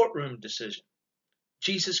a courtroom decision.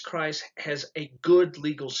 Jesus Christ has a good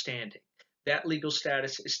legal standing. That legal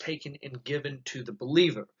status is taken and given to the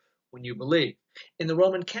believer when you believe. And the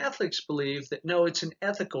Roman Catholics believe that no, it's an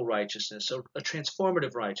ethical righteousness, a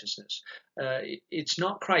transformative righteousness. It's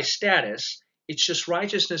not Christ's status, it's just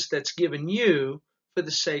righteousness that's given you for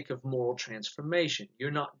the sake of moral transformation.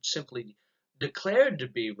 You're not simply declared to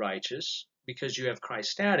be righteous because you have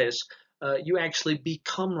Christ's status, you actually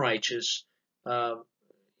become righteous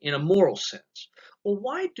in a moral sense. Well,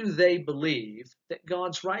 why do they believe that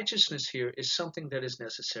God's righteousness here is something that is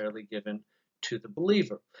necessarily given to the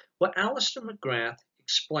believer? Well, Alistair McGrath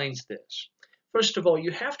explains this. First of all,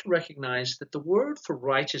 you have to recognize that the word for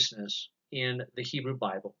righteousness in the Hebrew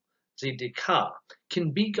Bible, zedekah,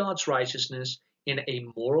 can be God's righteousness in a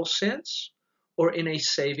moral sense or in a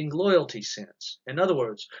saving loyalty sense. In other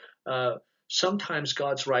words, sometimes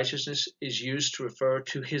God's righteousness is used to refer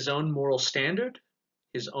to his own moral standard,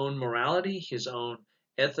 his own morality, his own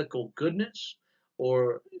ethical goodness,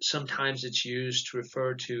 or sometimes it's used to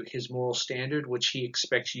refer to his moral standard, which he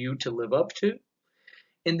expects you to live up to.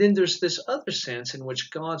 And then there's this other sense in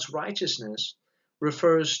which God's righteousness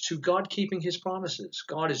refers to God keeping his promises.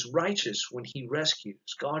 God is righteous when he rescues.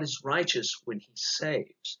 God is righteous when he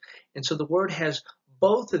saves. And so the word has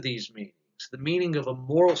both of these meanings, the meaning of a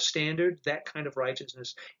moral standard, that kind of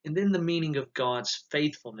righteousness, and then the meaning of God's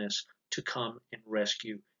faithfulness to come and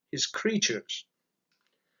rescue his creatures.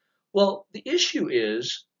 Well, the issue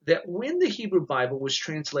is that when the Hebrew Bible was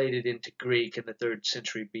translated into Greek in the 3rd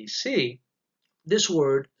century BC, this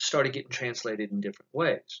word started getting translated in different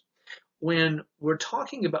ways. When we're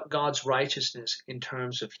talking about God's righteousness in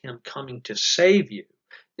terms of him coming to save you,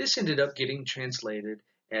 this ended up getting translated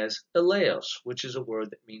as eleos, which is a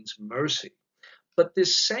word that means mercy. But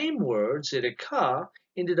this same word, zedekah,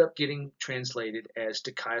 ended up getting translated as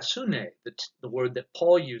dikaiosune, the word that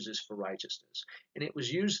Paul uses for righteousness. And it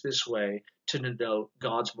was used this way to denote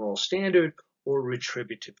God's moral standard or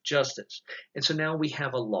retributive justice. And so now we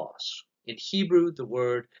have a loss. In Hebrew, the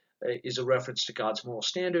word is a reference to God's moral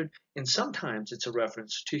standard, and sometimes it's a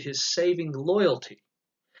reference to his saving loyalty.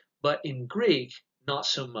 But in Greek, not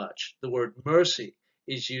so much. The word mercy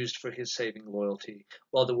is used for his saving loyalty,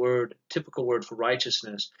 while the typical word for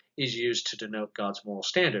righteousness is used to denote God's moral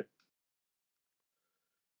standard.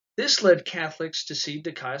 This led Catholics to see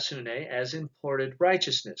dikaiosune as imparted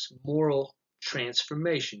righteousness, moral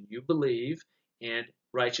transformation. You believe, and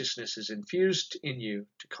righteousness is infused in you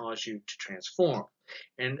to cause you to transform.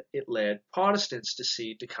 And it led Protestants to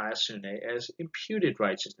see dikaiosune as imputed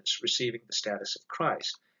righteousness, receiving the status of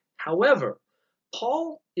Christ. However,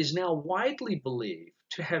 Paul is now widely believed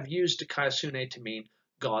to have used dikaiosune to mean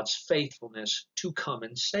God's faithfulness to come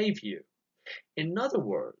and save you. In other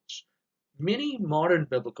words, many modern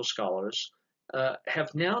biblical scholars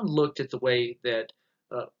have now looked at the way that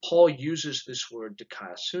Paul uses this word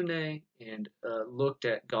dikaiosune and looked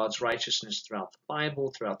at God's righteousness throughout the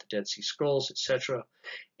Bible, throughout the Dead Sea Scrolls, etc.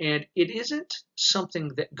 And it isn't something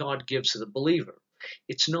that God gives to the believer.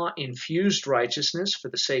 It's not infused righteousness for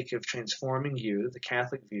the sake of transforming you, the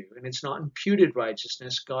Catholic view, and it's not imputed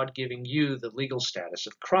righteousness, God giving you the legal status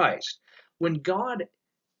of Christ. When God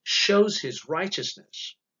shows his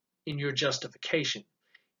righteousness in your justification,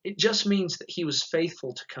 it just means that he was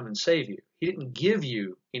faithful to come and save you. He didn't give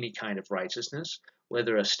you any kind of righteousness,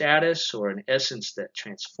 whether a status or an essence that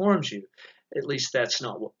transforms you. At least that's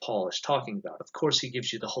not what Paul is talking about. Of course, he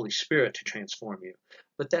gives you the Holy Spirit to transform you,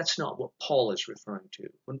 but that's not what Paul is referring to.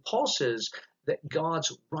 When Paul says that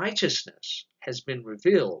God's righteousness has been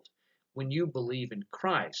revealed when you believe in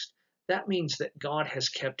Christ. That means that God has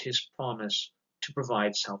kept his promise to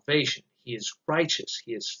provide salvation. He is righteous.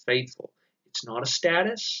 He is faithful. It's not a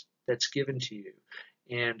status that's given to you.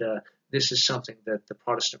 And this is something that the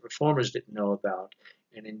Protestant Reformers didn't know about.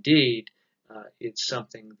 And indeed, it's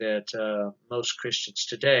something that most Christians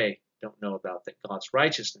today don't know about, that God's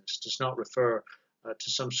righteousness does not refer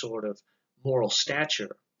to some sort of moral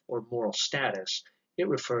stature or moral status. It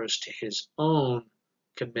refers to his own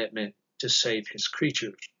commitment to save his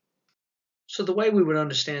creatures. So the way we would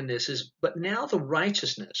understand this is, but now the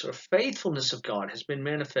righteousness or faithfulness of God has been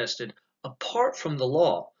manifested apart from the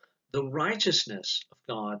law, the righteousness of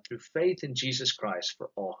God through faith in Jesus Christ for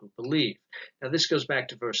all who believe. Now this goes back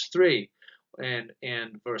to verse 3 and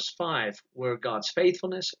verse 5, where God's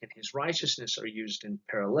faithfulness and his righteousness are used in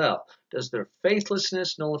parallel. Does their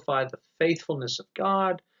faithlessness nullify the faithfulness of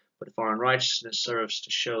God? But if our unrighteousness serves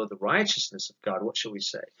to show the righteousness of God, what shall we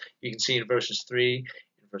say? You can see in verses 3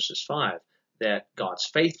 and verses 5 that God's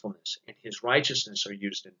faithfulness and his righteousness are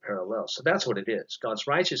used in parallel. So that's what it is. God's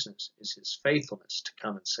righteousness is his faithfulness to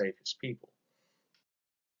come and save his people.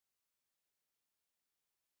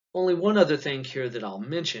 Only one other thing here that I'll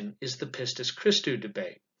mention is the Pistis Christou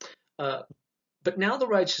debate. But now the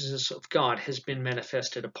righteousness of God has been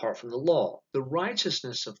manifested apart from the law, the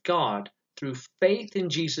righteousness of God through faith in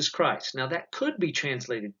Jesus Christ. Now that could be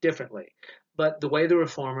translated differently, but the way the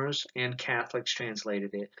Reformers and Catholics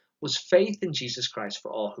translated it was faith in Jesus Christ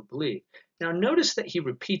for all who believe. Now notice that he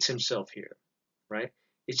repeats himself here, right?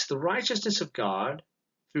 It's the righteousness of God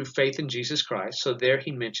through faith in Jesus Christ. So there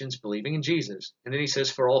he mentions believing in Jesus. And then he says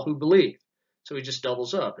for all who believe. So he just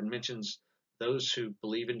doubles up and mentions those who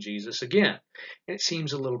believe in Jesus again. And it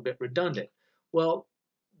seems a little bit redundant. Well,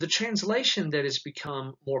 the translation that has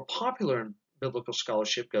become more popular in biblical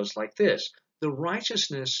scholarship goes like this: the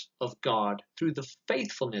righteousness of God through the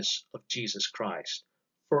faithfulness of Jesus Christ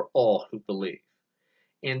for all who believe.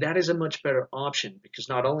 And that is a much better option, because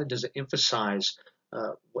not only does it emphasize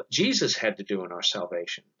what Jesus had to do in our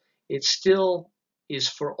salvation, it still is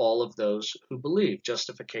for all of those who believe.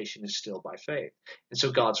 Justification is still by faith. And so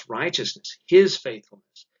God's righteousness, his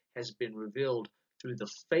faithfulness, has been revealed through the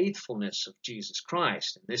faithfulness of Jesus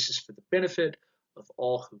Christ. And this is for the benefit of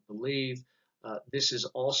all who believe. This is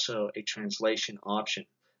also a translation option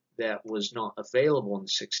that was not available in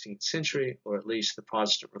the 16th century, or at least the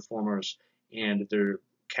Protestant Reformers and their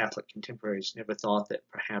Catholic contemporaries never thought that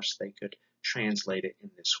perhaps they could translate it in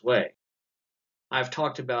this way. I've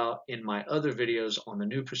talked about in my other videos on the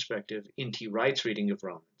New Perspective, N.T. Wright's reading of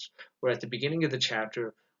Romans, where at the beginning of the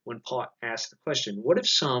chapter, when Paul asked the question, what if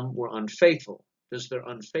some were unfaithful? Does their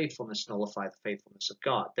unfaithfulness nullify the faithfulness of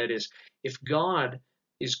God? That is, if God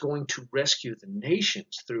is going to rescue the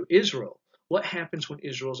nations through Israel, what happens when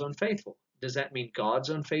Israel's unfaithful? Does that mean God's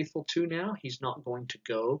unfaithful too now? He's not going to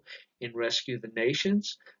go and rescue the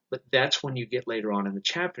nations? But that's when you get later on in the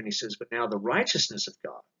chapter, and he says, but now the righteousness of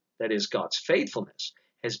God, that is God's faithfulness,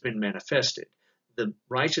 has been manifested. The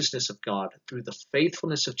righteousness of God through the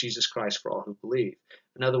faithfulness of Jesus Christ for all who believe.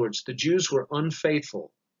 In other words, the Jews were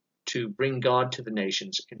unfaithful to bring God to the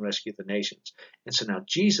nations and rescue the nations. And so now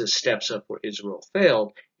Jesus steps up where Israel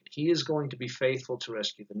failed, and he is going to be faithful to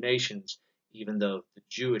rescue the nations, even though the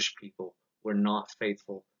Jewish people were not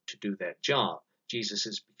faithful to do that job. Jesus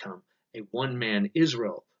has become a one-man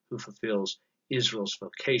Israel who fulfills Israel's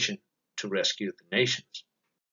vocation to rescue the nations.